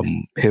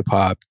to hip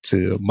hop,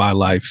 to my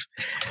life,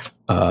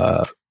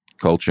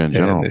 culture in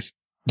general.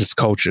 Just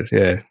culture,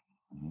 yeah.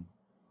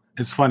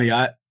 It's funny.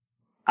 I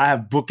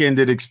have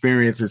bookended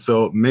experiences.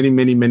 So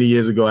many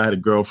years ago, I had a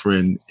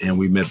girlfriend and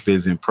we met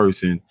Biz in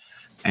person,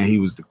 and he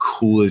was the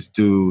coolest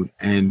dude.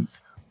 And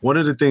one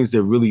of the things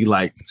that really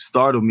like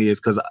startled me is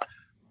because,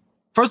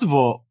 first of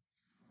all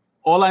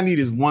I need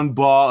is one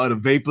bar of the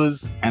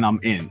Vapors and I'm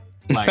in.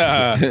 Like,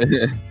 can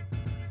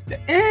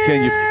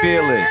you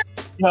feel it?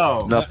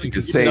 Yo, nothing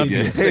can save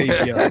you.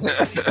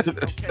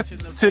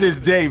 To this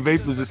day,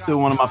 Vapors is still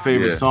one of my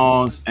favorite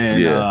songs,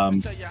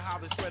 and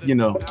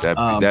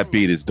that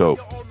beat is dope.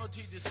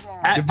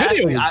 The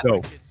video is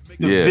dope.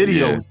 The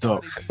video is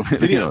dope.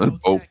 Video.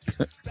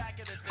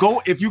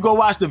 Go if you go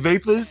watch the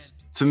Vapors.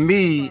 To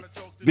me,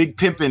 Big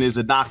Pimpin' is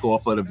a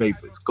knockoff of the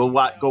Vapors. Go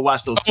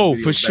watch those. Oh,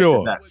 for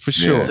sure. For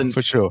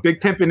sure. Big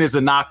Pimpin' is a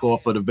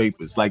knockoff of the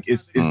Vapors. Like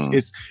it's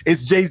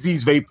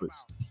Jay-Z's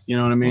Vapors. You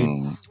know what I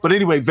mean? But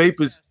anyway,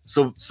 Vapors.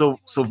 So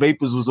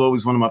Vapors was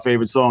always one of my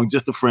favorite songs.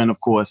 Just a Friend,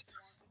 of course.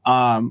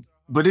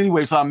 But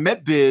anyway, so I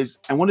met Biz,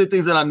 and one of the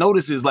things that I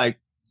noticed is like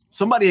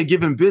somebody had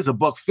given Biz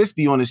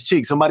 $150 on his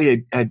cheek.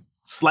 Somebody had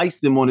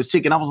sliced him on his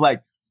cheek, and I was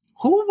like,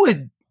 who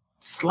would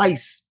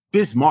slice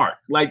Bismarck?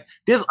 Like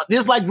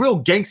there's like real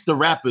gangster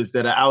rappers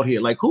that are out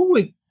here. Like who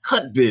would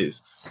cut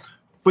Biz?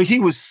 But he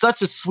was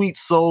such a sweet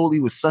soul.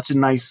 He was such a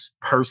nice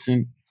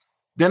person.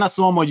 Then I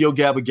saw him on Yo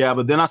Gabba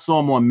Gabba. Then I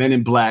saw him on Men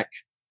in Black,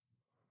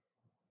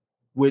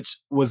 which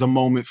was a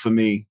moment for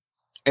me.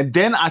 And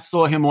then I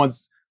saw him on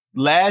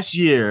last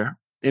year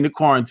in the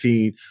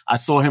quarantine. I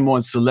saw him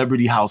on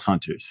Celebrity House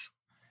Hunters,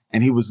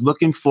 and he was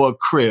looking for a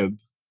crib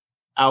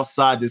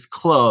outside this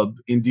club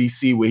in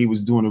DC where he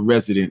was doing a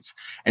residence,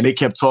 and they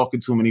kept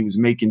talking to him, and he was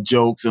making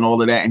jokes and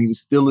all of that, and he was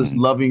still this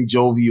loving,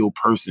 jovial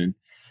person.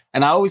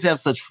 And I always have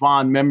such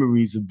fond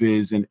memories of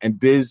Biz, and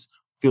Biz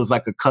feels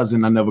like a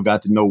cousin I never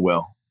got to know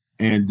well.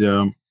 And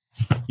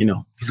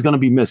he's gonna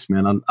be missed,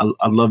 man.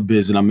 I love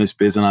Biz, and I miss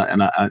Biz, and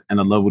I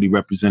love what he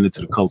represented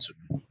to the culture.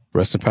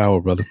 Rest in power,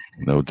 brother.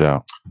 No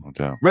doubt.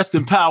 Rest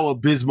in power,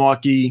 Biz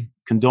Markie.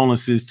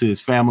 Condolences to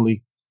his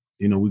family.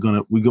 You know,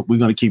 we're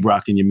gonna keep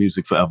rocking your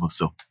music forever.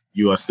 So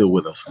you are still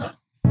with us.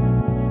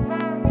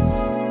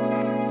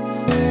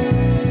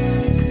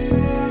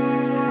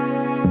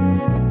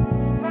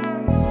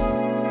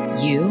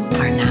 You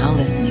are now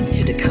listening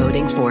to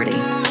Decoding 40.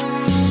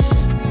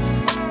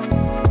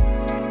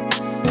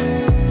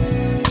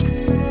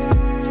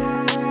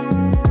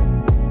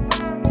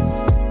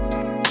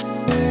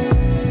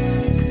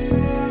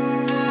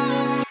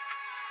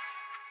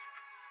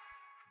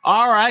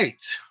 All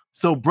right.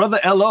 So Brother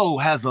L.O.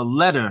 has a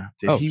letter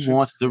that he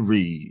wants to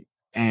read.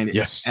 And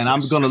I'm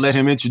going to let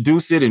him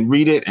introduce it and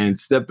read it and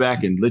step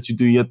back and let you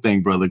do your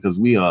thing, brother, because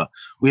we have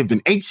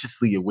been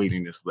anxiously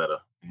awaiting this letter.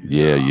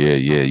 Yeah.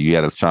 You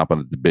had us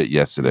chomping at the bit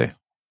yesterday.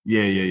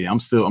 Yeah. I'm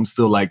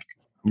still like,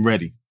 I'm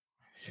ready.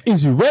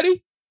 Is you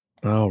ready?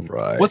 All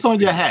right. What's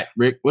on your hat,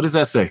 Rick? What does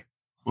that say?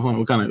 What's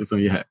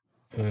on your hat?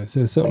 It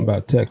says something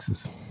about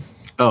Texas.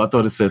 Oh, I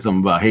thought it said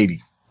something about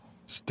Haiti.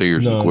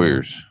 Stairs and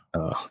queers.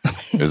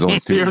 There's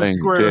only two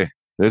things.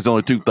 There's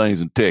only two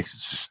things in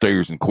Texas: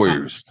 stairs and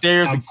queers.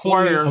 Stairs and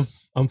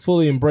queers. I'm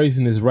fully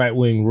embracing this right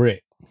wing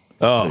Rick.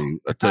 Oh,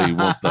 I tell you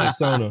one thing. I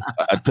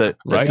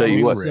tell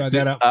you what. So I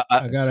got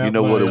out. You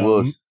know what it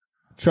was?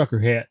 Trucker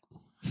hat.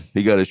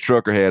 He got his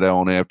trucker hat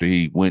on after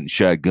he went and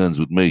shot guns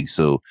with me.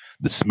 So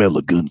the smell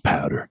of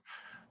gunpowder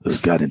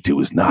got into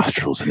his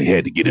nostrils, and he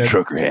had to get a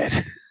trucker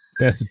hat.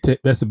 That's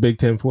a Big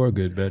 10-4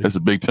 good, buddy. That's a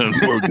Big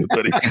 10-4 good,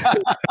 buddy.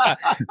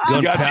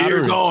 You got your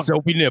ears on.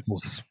 Soapy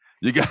nipples.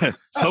 You got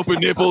soapy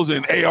nipples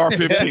and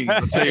AR-15s.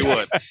 I'll tell you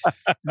what.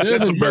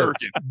 That's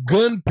American.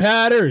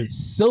 Gunpowder and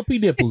soapy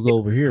nipples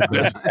over here,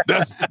 buddy.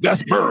 That's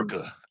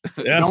America.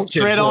 Don't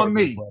tread on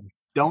me.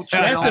 Don't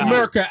tread on me. That's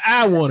America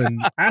I want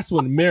to. That's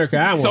what America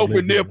I want.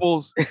 Soapy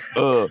nipples,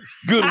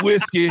 good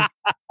whiskey,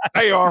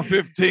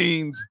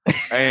 AR-15s,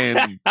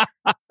 and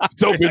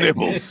soapy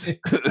nipples.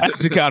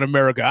 That's the kind of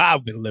America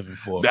I've been living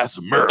for. That's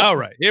America. All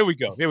right, here we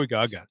go. I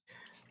got it.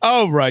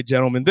 All right,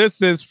 gentlemen.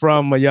 This is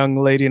from a young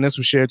lady, and this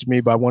was shared to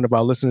me by one of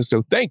our listeners.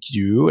 So thank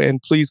you,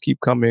 and please keep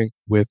coming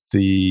with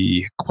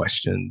the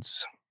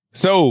questions.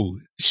 So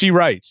she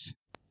writes,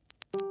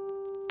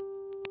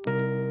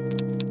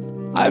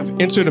 I've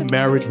entered a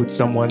marriage with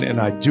someone, and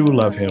I do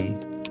love him.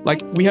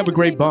 Like, we have a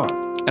great bond,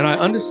 and I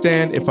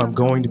understand if I'm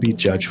going to be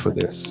judged for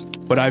this.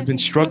 But I've been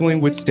struggling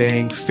with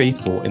staying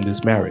faithful in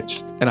this marriage,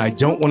 and I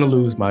don't want to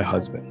lose my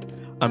husband.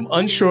 I'm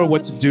unsure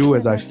what to do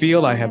as I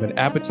feel I have an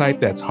appetite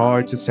that's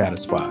hard to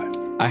satisfy.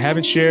 I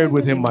haven't shared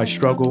with him my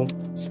struggle,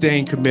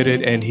 staying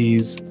committed, and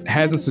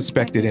hasn't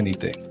suspected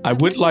anything. I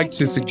would like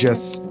to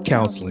suggest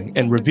counseling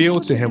and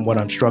reveal to him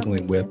what I'm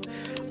struggling with.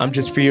 I'm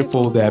just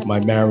fearful that my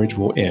marriage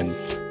will end.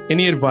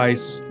 Any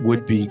advice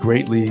would be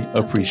greatly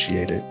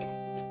appreciated.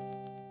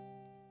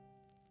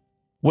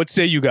 What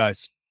say you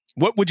guys?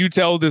 What would you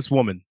tell this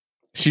woman?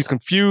 She's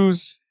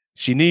confused.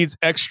 She needs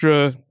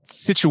extra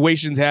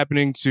situations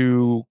happening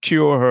to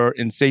cure her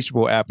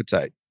insatiable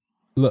appetite.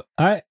 Look,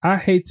 I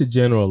hate to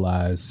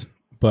generalize,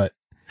 but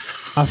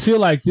I feel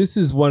like this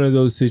is one of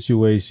those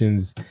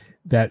situations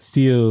that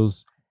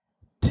feels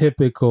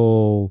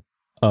typical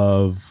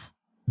of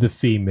the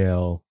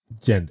female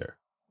gender.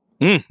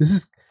 This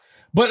is,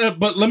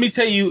 but let me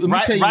tell you,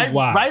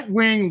 why. Right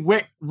wing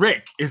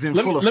Rick is in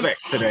full effect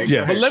today.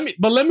 Yeah,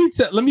 but let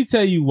me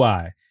tell you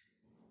why.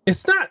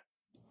 It's not.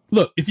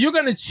 Look, if you're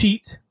gonna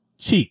cheat.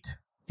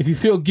 If you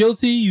feel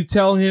guilty, you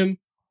tell him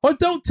or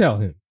don't tell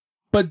him.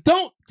 But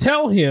don't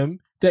tell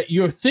him that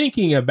you're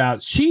thinking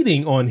about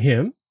cheating on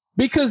him,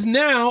 because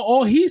now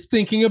all he's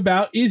thinking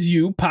about is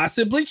you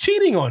possibly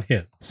cheating on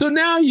him. So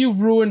now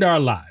you've ruined our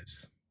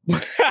lives.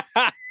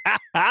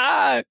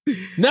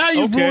 Now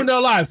you've ruined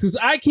our lives because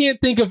I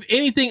can't think of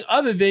anything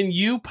other than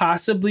you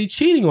possibly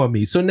cheating on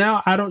me. So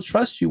now I don't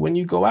trust you when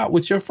you go out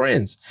with your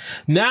friends.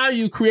 Now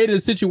you created a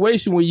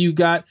situation where you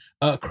got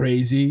a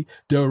crazy,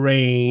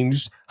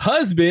 deranged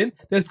husband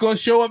that's going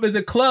to show up at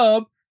the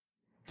club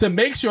to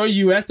make sure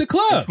you at the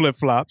club. Flip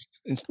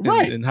flops,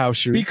 right? And house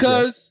shoes.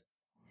 Because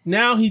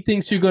now he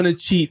thinks you're going to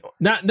cheat.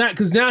 Not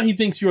because now he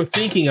thinks you're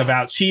thinking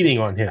about cheating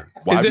on him.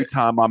 Why every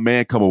time my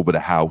man come over the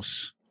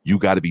house, you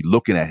got to be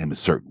looking at him a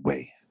certain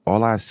way.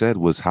 All I said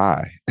was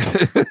hi.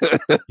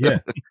 Yeah.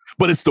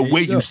 But it's the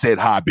way you said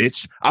hi,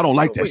 bitch. I don't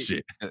like that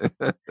shit.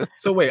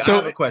 So I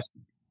have a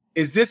question.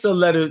 Is this a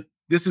letter?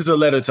 This is a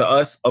letter to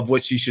us of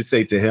what she should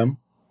say to him.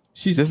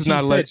 This is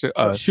not a letter to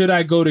us. Should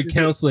I go to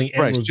counseling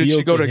and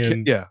reveal to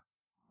him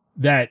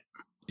that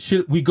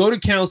should we go to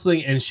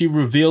counseling and she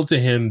revealed to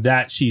him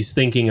that she's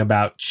thinking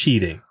about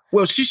cheating?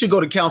 Well, she should go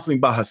to counseling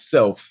by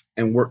herself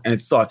and work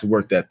and start to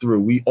work that through.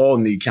 We all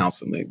need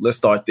counseling. Let's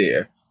start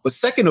there. But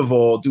second of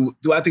all, do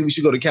I think we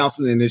should go to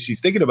counseling if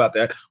she's thinking about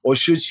that? Or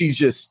should she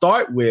just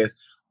start with,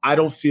 I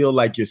don't feel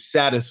like you're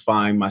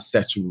satisfying my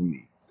sexual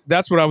need?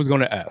 That's what I was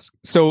going to ask.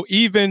 So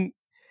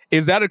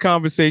is that a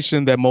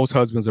conversation that most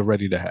husbands are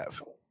ready to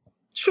have?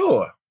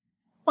 Sure.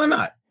 Why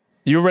not?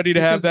 You're ready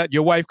to have that?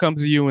 Your wife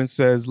comes to you and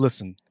says,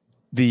 listen,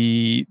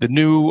 the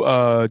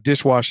new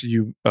dishwasher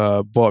you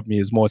bought me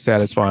is more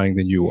satisfying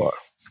than you are.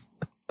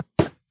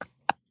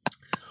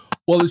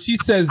 Well, if she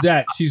says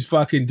that, she's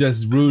fucking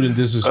just rude and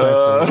disrespectful.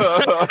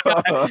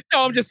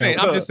 No, I'm just saying.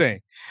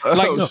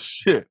 Like,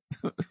 shit.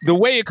 The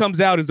way it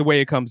comes out is the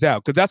way it comes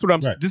out. Because that's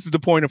what this is the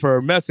point of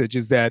her message,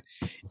 is that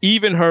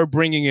even her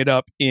bringing it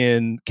up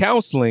in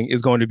counseling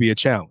is going to be a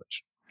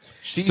challenge.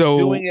 She's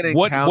doing it in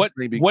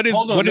counseling.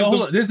 Hold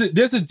on.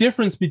 There's a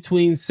difference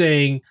between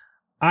saying,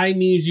 I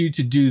need you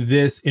to do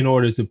this in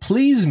order to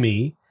please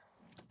me,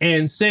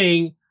 and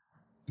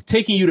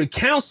taking you to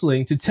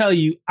counseling to tell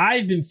you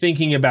I've been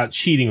thinking about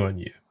cheating on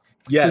you.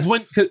 Yes.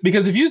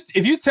 Because if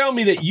you tell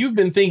me that you've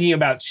been thinking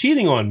about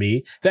cheating on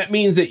me, that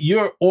means that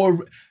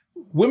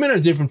women are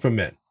different from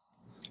men.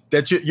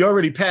 That you're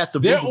already past the.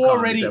 They're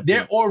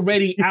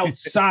already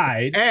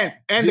outside,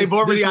 and they've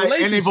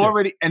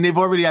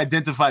already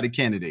identified a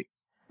candidate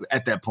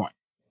at that point.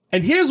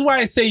 And here's why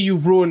I say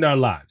you've ruined our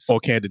lives. Or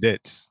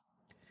candidates.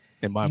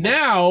 In my mind.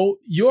 Now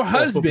your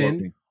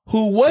husband,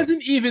 who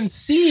wasn't even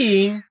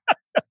seeing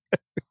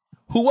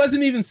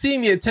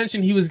the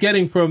attention he was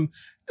getting from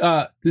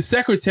the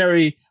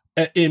secretary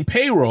in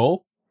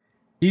payroll,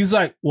 he's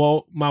like,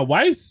 well, my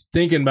wife's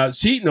thinking about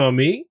cheating on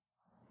me.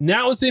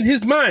 Now it's in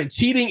his mind.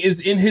 Cheating is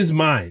in his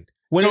mind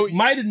when it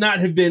might not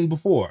have been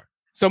before.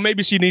 So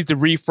maybe she needs to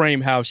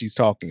reframe how she's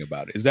talking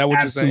about it. Is that what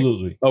you're saying?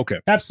 Absolutely. Okay.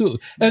 Absolutely.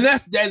 And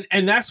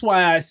that's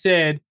why I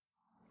said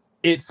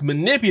it's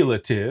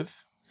manipulative.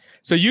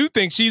 So you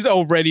think she's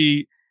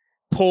already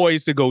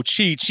poised to go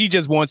cheat? She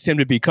just wants him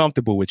to be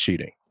comfortable with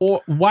cheating.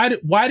 Or why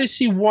does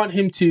she want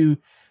him to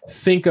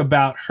think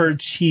about her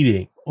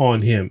cheating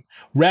on him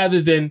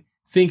rather than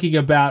thinking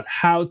about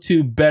how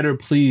to better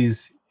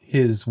please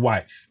his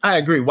wife? I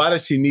agree. Why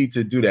does she need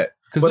to do that?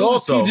 Because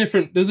those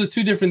are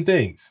two different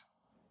things.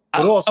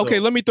 But also, okay,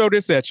 let me throw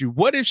this at you.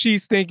 What if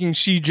she's thinking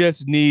she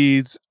just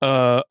needs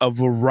a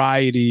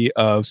variety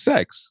of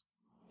sex?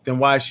 Then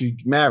why is she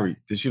married?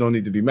 Then she don't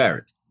need to be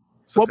married.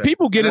 Well,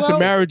 people get into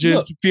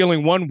marriages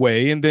feeling one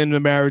way, and then the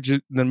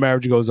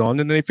marriage goes on,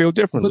 and they feel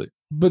differently.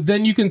 But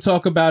then you can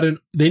talk about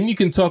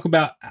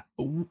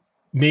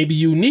maybe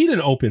you need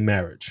an open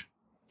marriage,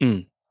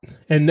 and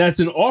that's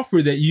an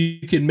offer that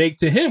you can make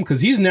to him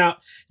because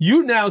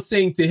you're now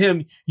saying to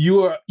him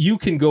you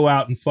can go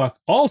out and fuck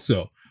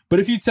also. But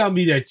if you tell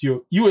me that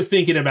you were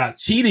thinking about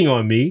cheating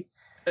on me,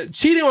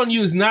 cheating on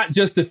you is not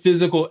just a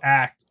physical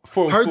act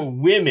for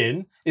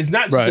women. It's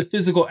not just a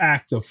physical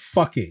act of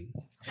fucking.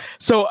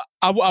 So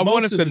I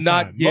want us to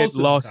not get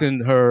lost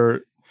in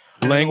her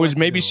language.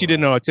 Maybe she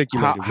didn't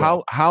articulate it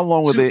well. How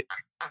long were they?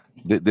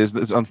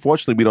 There's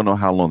unfortunately we don't know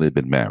how long they've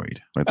been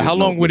married. Right? How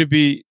long would it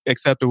be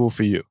acceptable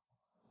for you?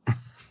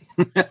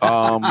 It's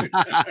not,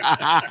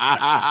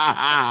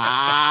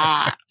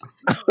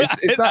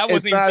 I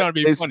wasn't even trying to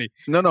be funny.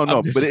 No.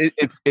 But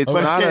it's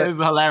not. It's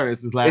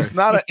hilarious.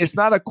 It's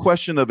not a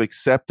question of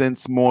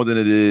acceptance more than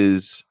it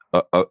is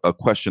a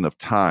question of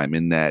time.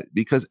 In that,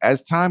 because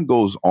as time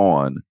goes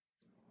on,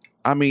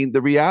 I mean,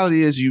 the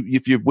reality is,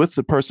 if you're with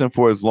the person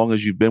for as long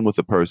as you've been with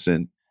the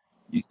person,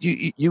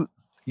 you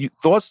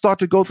thoughts start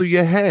to go through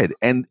your head,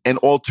 and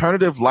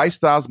alternative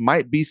lifestyles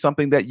might be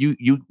something that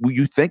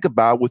you think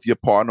about with your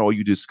partner or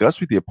you discuss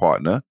with your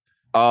partner.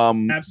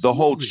 The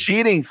whole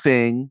cheating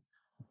thing,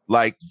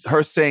 like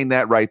her saying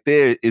that right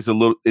there, is a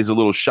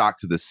little shock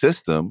to the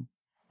system,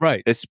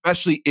 right?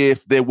 Especially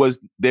if there was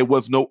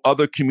no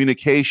other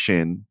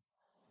communication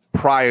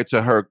prior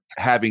to her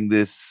having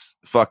this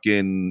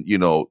fucking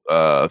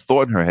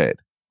thought in her head.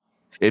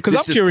 If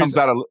this just comes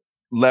out of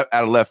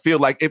left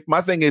field, like if my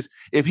thing is,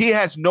 if he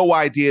has no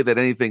idea that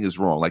anything is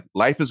wrong, like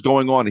life is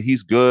going on and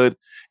he's good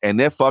and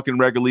they're fucking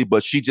regularly,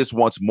 but she just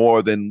wants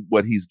more than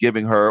what he's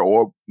giving her,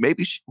 or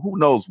maybe who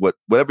knows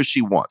whatever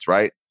she wants,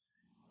 right?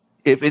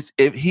 if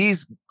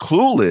he's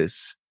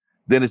clueless,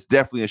 then it's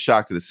definitely a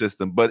shock to the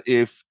system. But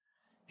if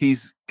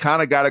he's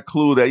kind of got a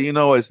clue that,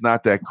 it's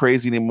not that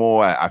crazy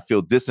anymore, I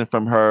feel distant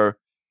from her,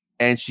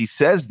 and she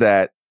says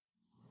that,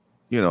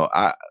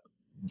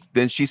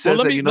 then she says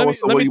what do you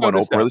want,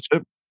 open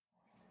relationship?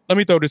 Let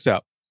me throw this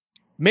out.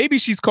 Maybe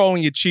she's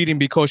calling it cheating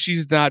because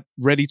she's not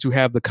ready to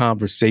have the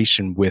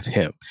conversation with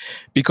him.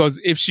 Because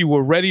if she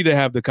were ready to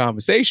have the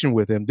conversation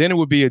with him, then it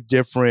would be a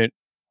different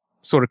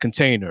sort of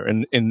container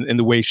in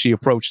the way she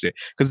approached it.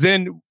 Because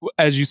then,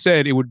 as you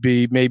said, it would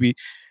be maybe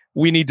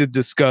we need to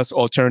discuss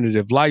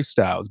alternative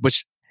lifestyles.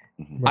 But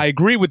I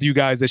agree with you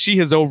guys that she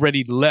has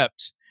already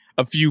leapt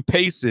a few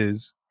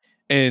paces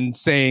in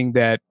saying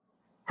that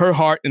her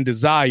heart and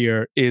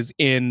desire is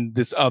in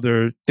this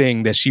other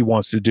thing that she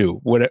wants to do.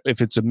 What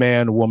if it's a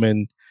man, a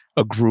woman,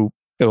 a group,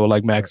 or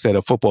like Max said,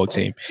 a football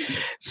team.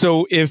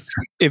 So if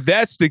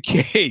that's the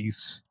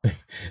case,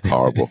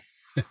 horrible.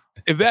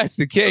 If that's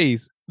the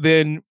case,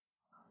 then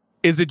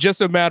is it just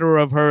a matter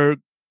of her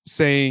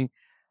saying,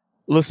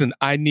 listen,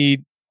 I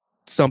need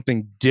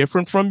something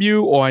different from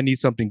you, or I need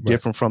something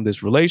different from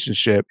this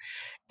relationship?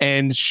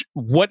 And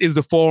what is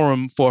the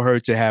forum for her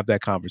to have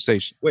that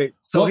conversation? Wait,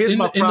 so here's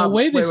my problem. In the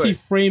way that she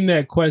framed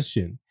that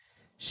question,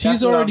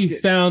 she's already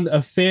found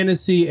a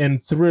fantasy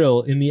and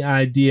thrill in the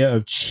idea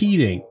of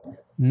cheating,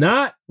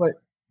 not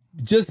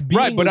just being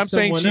right. But I'm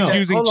saying she's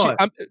using.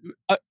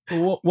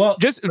 Well,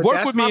 just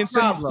work with me and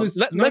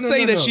let's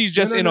say that she's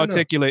just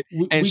inarticulate,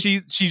 and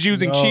she's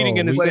using cheating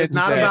in the sense. It's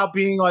not about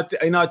being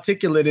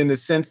inarticulate in the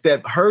sense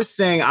that her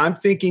saying, "I'm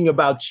thinking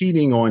about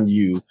cheating on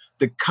you."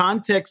 The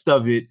context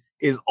of it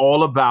is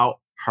all about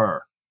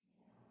her.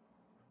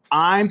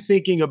 I'm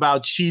thinking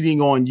about cheating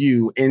on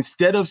you,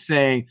 instead of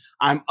saying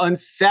I'm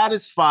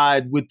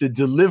unsatisfied with the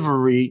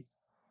delivery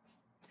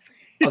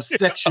of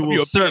sexual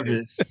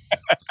service.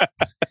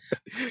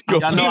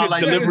 Your penis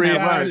delivery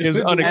is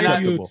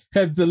unacceptable. You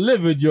have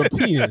delivered your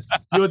penis.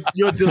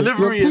 Your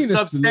delivery is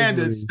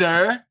substandard,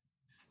 sir.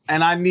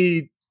 And I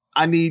need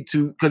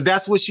to, because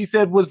that's what she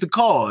said was the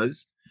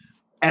cause.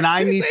 And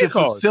I need to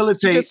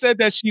facilitate. She just said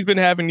that she's been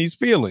having these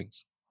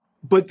feelings.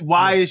 But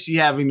why is she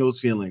having those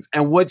feelings?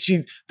 And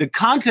the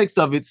context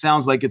of it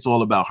sounds like it's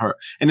all about her.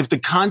 And if the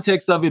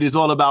context of it is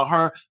all about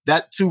her,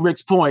 that, to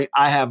Rick's point,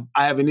 I have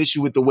an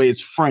issue with the way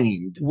it's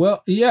framed.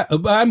 Well, yeah,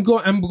 I'm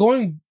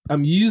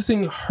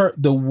using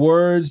the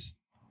words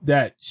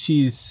that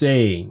she's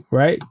saying,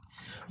 right?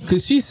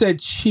 Because she said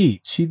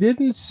cheat. She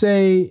didn't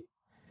say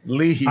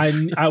leave.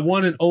 I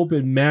want an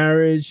open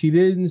marriage. She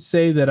didn't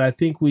say that I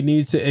think we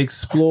need to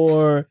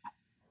explore.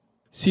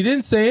 She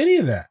didn't say any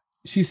of that.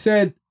 She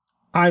said,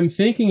 I'm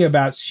thinking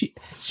about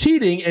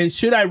cheating, and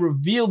should I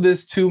reveal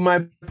this to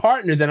my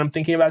partner that I'm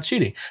thinking about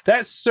cheating?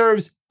 That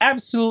serves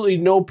absolutely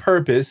no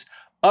purpose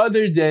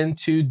other than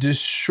to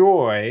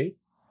destroy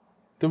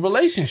the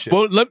relationship.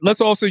 Well, let's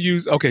also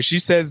use, she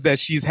says that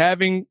she's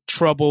having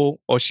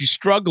trouble, or she's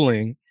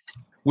struggling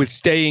with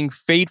staying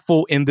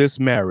faithful in this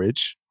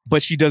marriage,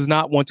 but she does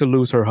not want to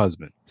lose her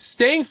husband.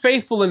 Staying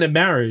faithful in a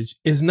marriage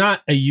is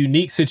not a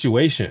unique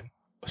situation.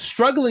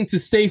 Struggling to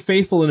stay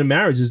faithful in a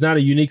marriage is not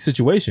a unique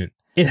situation.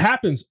 It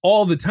happens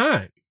all the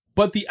time.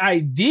 But the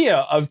idea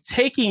of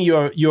taking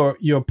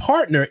your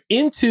partner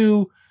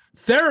into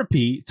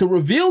therapy to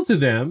reveal to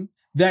them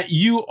that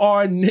you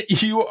are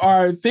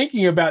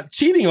thinking about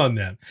cheating on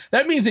them,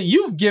 that means that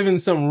you've given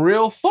some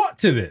real thought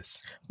to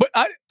this. But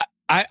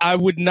I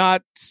would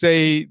not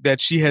say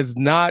that she has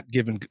not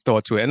given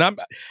thought to it. And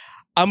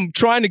I'm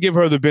trying to give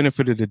her the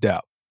benefit of the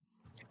doubt,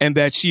 and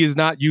that she is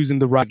not using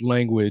the right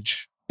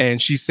language,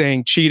 and she's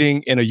saying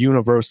cheating in a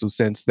universal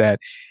sense, that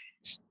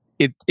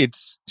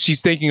she's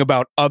thinking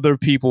about other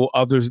people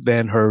other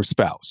than her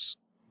spouse.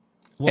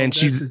 Well, and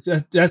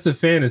that's a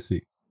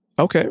fantasy.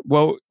 Okay.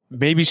 Well,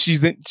 maybe she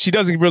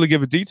doesn't really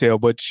give a detail,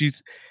 but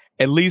she's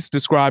at least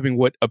describing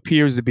what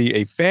appears to be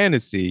a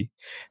fantasy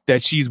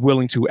that she's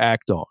willing to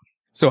act on.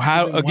 So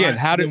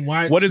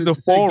what is the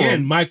forum?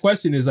 Again, my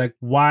question is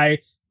why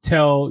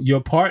tell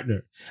your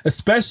partner,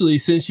 especially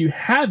since you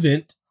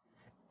haven't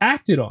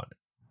acted on it?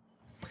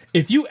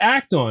 If you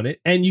act on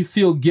it and you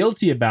feel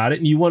guilty about it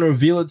and you want to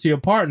reveal it to your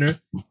partner,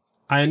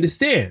 I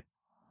understand.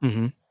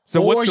 Mm-hmm. So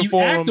what's the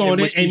forum act on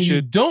it and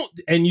you don't,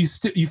 and you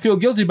feel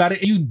guilty about it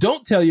and you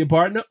don't tell your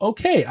partner?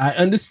 Okay, I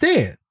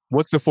understand.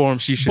 What's the forum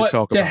she should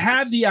talk about? To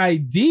have the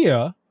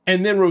idea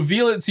and then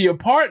reveal it to your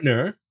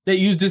partner that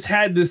you just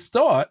had this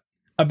thought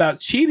about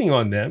cheating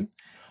on them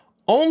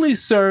only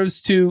serves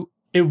to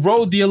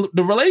erode the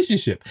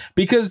relationship,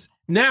 because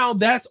now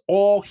that's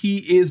all he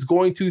is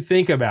going to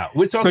think about.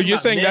 We're talking. So you're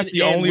saying that's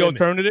the only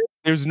alternative?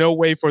 There's no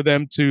way for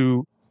them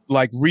to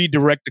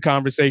redirect the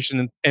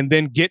conversation and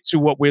then get to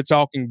what we're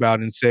talking about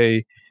and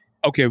say,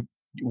 okay,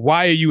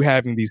 why are you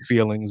having these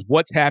feelings?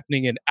 What's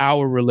happening in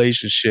our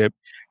relationship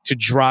to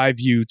drive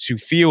you to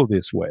feel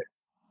this way?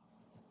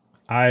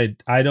 I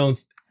don't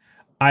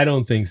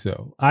think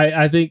so.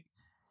 I think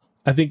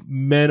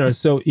men are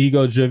so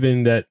ego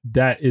driven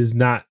that is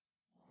not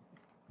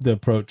the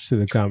approach to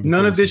the conversation.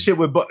 None of this shit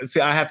would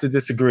see. I have to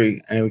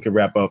disagree, and we can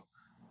wrap up.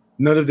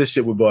 None of this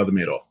shit would bother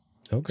me at all.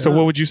 Okay. So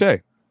what would you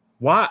say?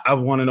 Why? I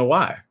want to know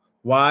why.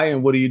 Why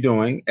and what are you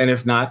doing? And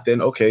if not,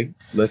 then okay,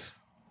 let's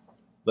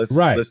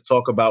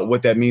talk about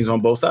what that means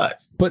on both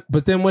sides.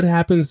 But then what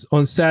happens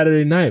on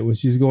Saturday night when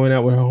she's going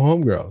out with her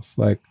homegirls?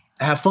 Like,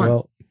 have fun,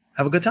 well,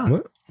 have a good time.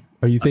 What?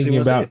 Are you thinking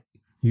about?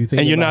 You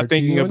think? And you're not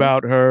thinking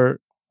about her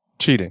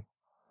cheating?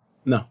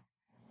 No.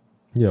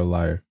 You're a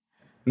liar.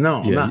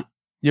 No, I'm not.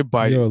 You're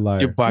biting. You're a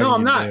liar. You're biting. No,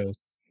 I'm not. Nails.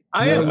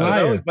 I am,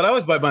 but I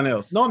always bite my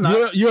nails. No, I'm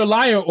not. You're a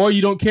liar, or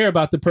you don't care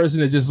about the person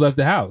that just left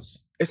the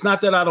house. It's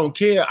not that I don't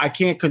care. I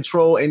can't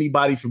control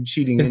anybody from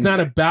cheating. It's not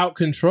about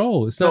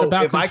control. It's not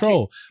about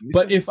control.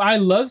 But if I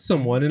love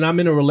someone and I'm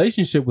in a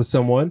relationship with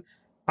someone,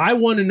 I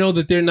want to know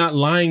that they're not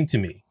lying to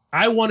me.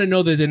 I want to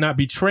know that they're not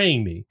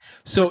betraying me.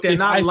 So they're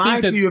not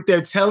lying to you if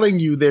they're telling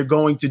you they're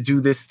going to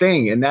do this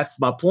thing. And that's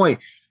my point.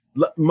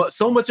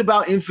 So much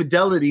about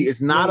infidelity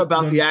is not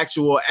about the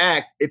actual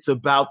act. It's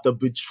about the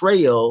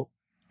betrayal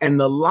and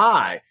the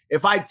lie.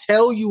 If I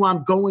tell you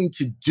I'm going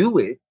to do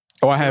it.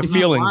 Oh, I have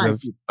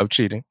feelings of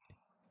cheating.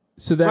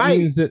 So that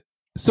means that.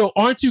 So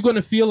aren't you going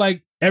to feel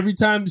like every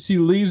time she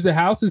leaves the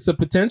house, it's a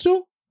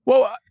potential?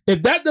 Well,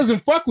 if that doesn't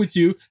fuck with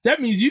you,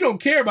 that means you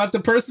don't care about the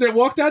person that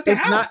walked out the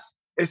house.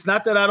 It's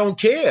not that I don't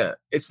care.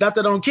 It's not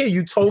that I don't care.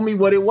 You told me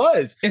what it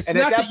was. It's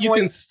not that you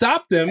can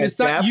stop them. It's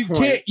not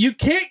you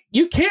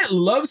can't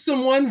love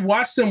someone,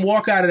 watch them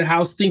walk out of the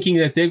house thinking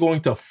that they're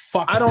going to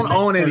fuck. I don't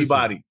own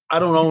anybody. I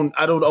don't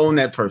own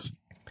that person.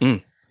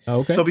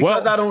 Okay. So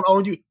because I don't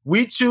own you,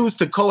 we choose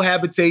to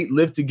cohabitate,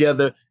 live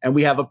together, and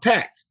we have a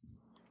pact.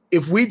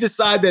 If we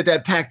decide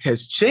that pact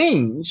has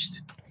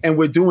changed and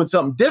we're doing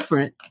something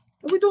different,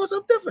 then we're doing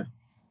something different.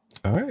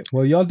 All right.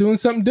 Well, y'all doing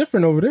something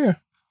different over there.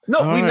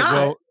 No, we're not.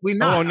 Well, we're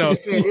not. Oh, no.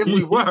 If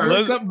we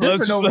were, something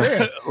different over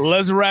there.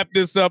 Let's wrap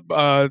this up.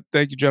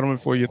 Thank you, gentlemen,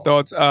 for your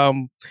thoughts.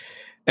 And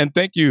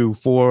thank you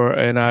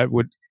and I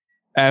would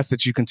ask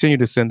that you continue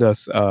to send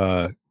us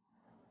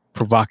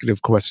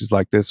provocative questions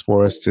like this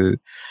for us to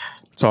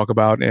talk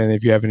about. And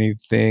if you have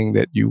anything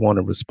that you want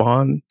to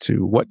respond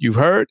to what you've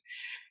heard,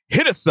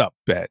 hit us up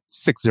at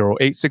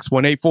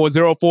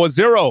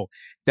 608-618-4040.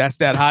 That's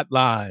that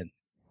hotline.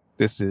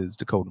 This is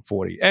Decoding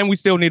 40. And we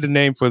still need a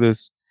name for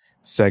this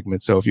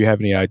segment. So if you have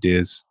any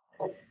ideas,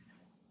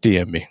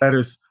 DM me.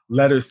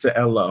 Letters to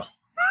LO.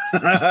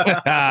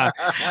 I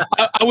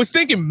was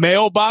thinking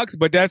mailbox,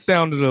 but that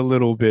sounded a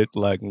little bit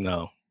like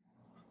no.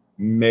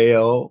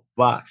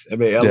 Mailbox.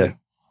 M-A-L-E. Yeah.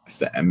 It's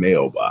the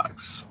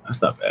mailbox.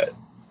 That's not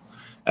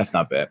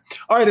bad.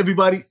 All right,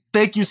 everybody.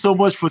 Thank you so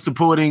much for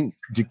supporting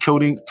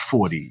Decoding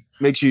 40.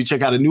 Make sure you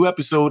check out a new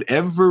episode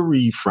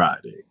every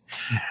Friday.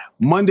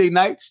 Monday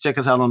nights, check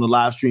us out on the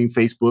live stream,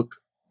 Facebook,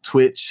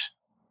 Twitch,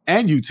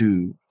 and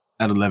YouTube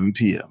at 11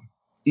 p.m.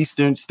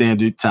 Eastern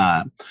Standard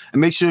Time.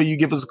 And make sure you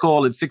give us a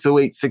call at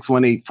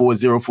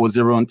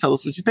 608-618-4040 and tell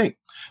us what you think.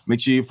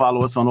 Make sure you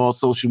follow us on all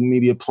social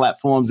media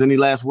platforms. Any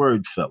last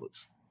word,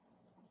 fellas?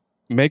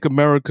 Make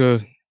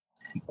America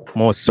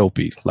more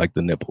soapy like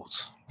the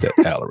nipples that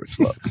Alaric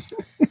loves.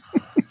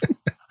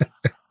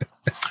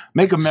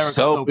 Make America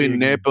soapy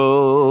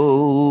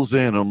nipples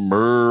in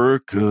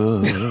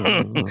America.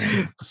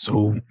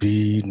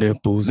 Soapy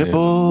nipples in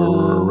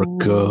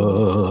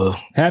America.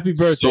 Happy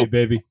birthday,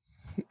 baby.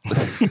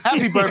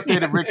 Happy birthday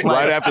to Rick's wife.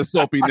 Right after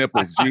soapy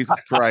nipples. Jesus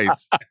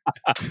Christ.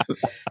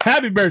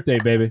 Happy birthday,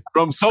 baby.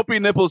 From soapy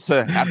nipples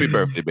to happy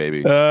birthday,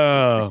 baby.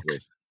 All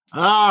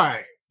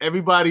right.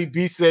 Everybody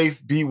be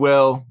safe, be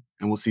well,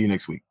 and we'll see you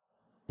next week.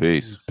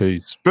 Peace.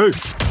 Peace.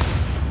 Peace.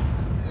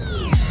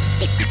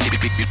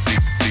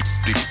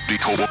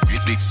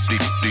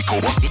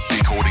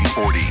 Decoding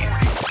 40.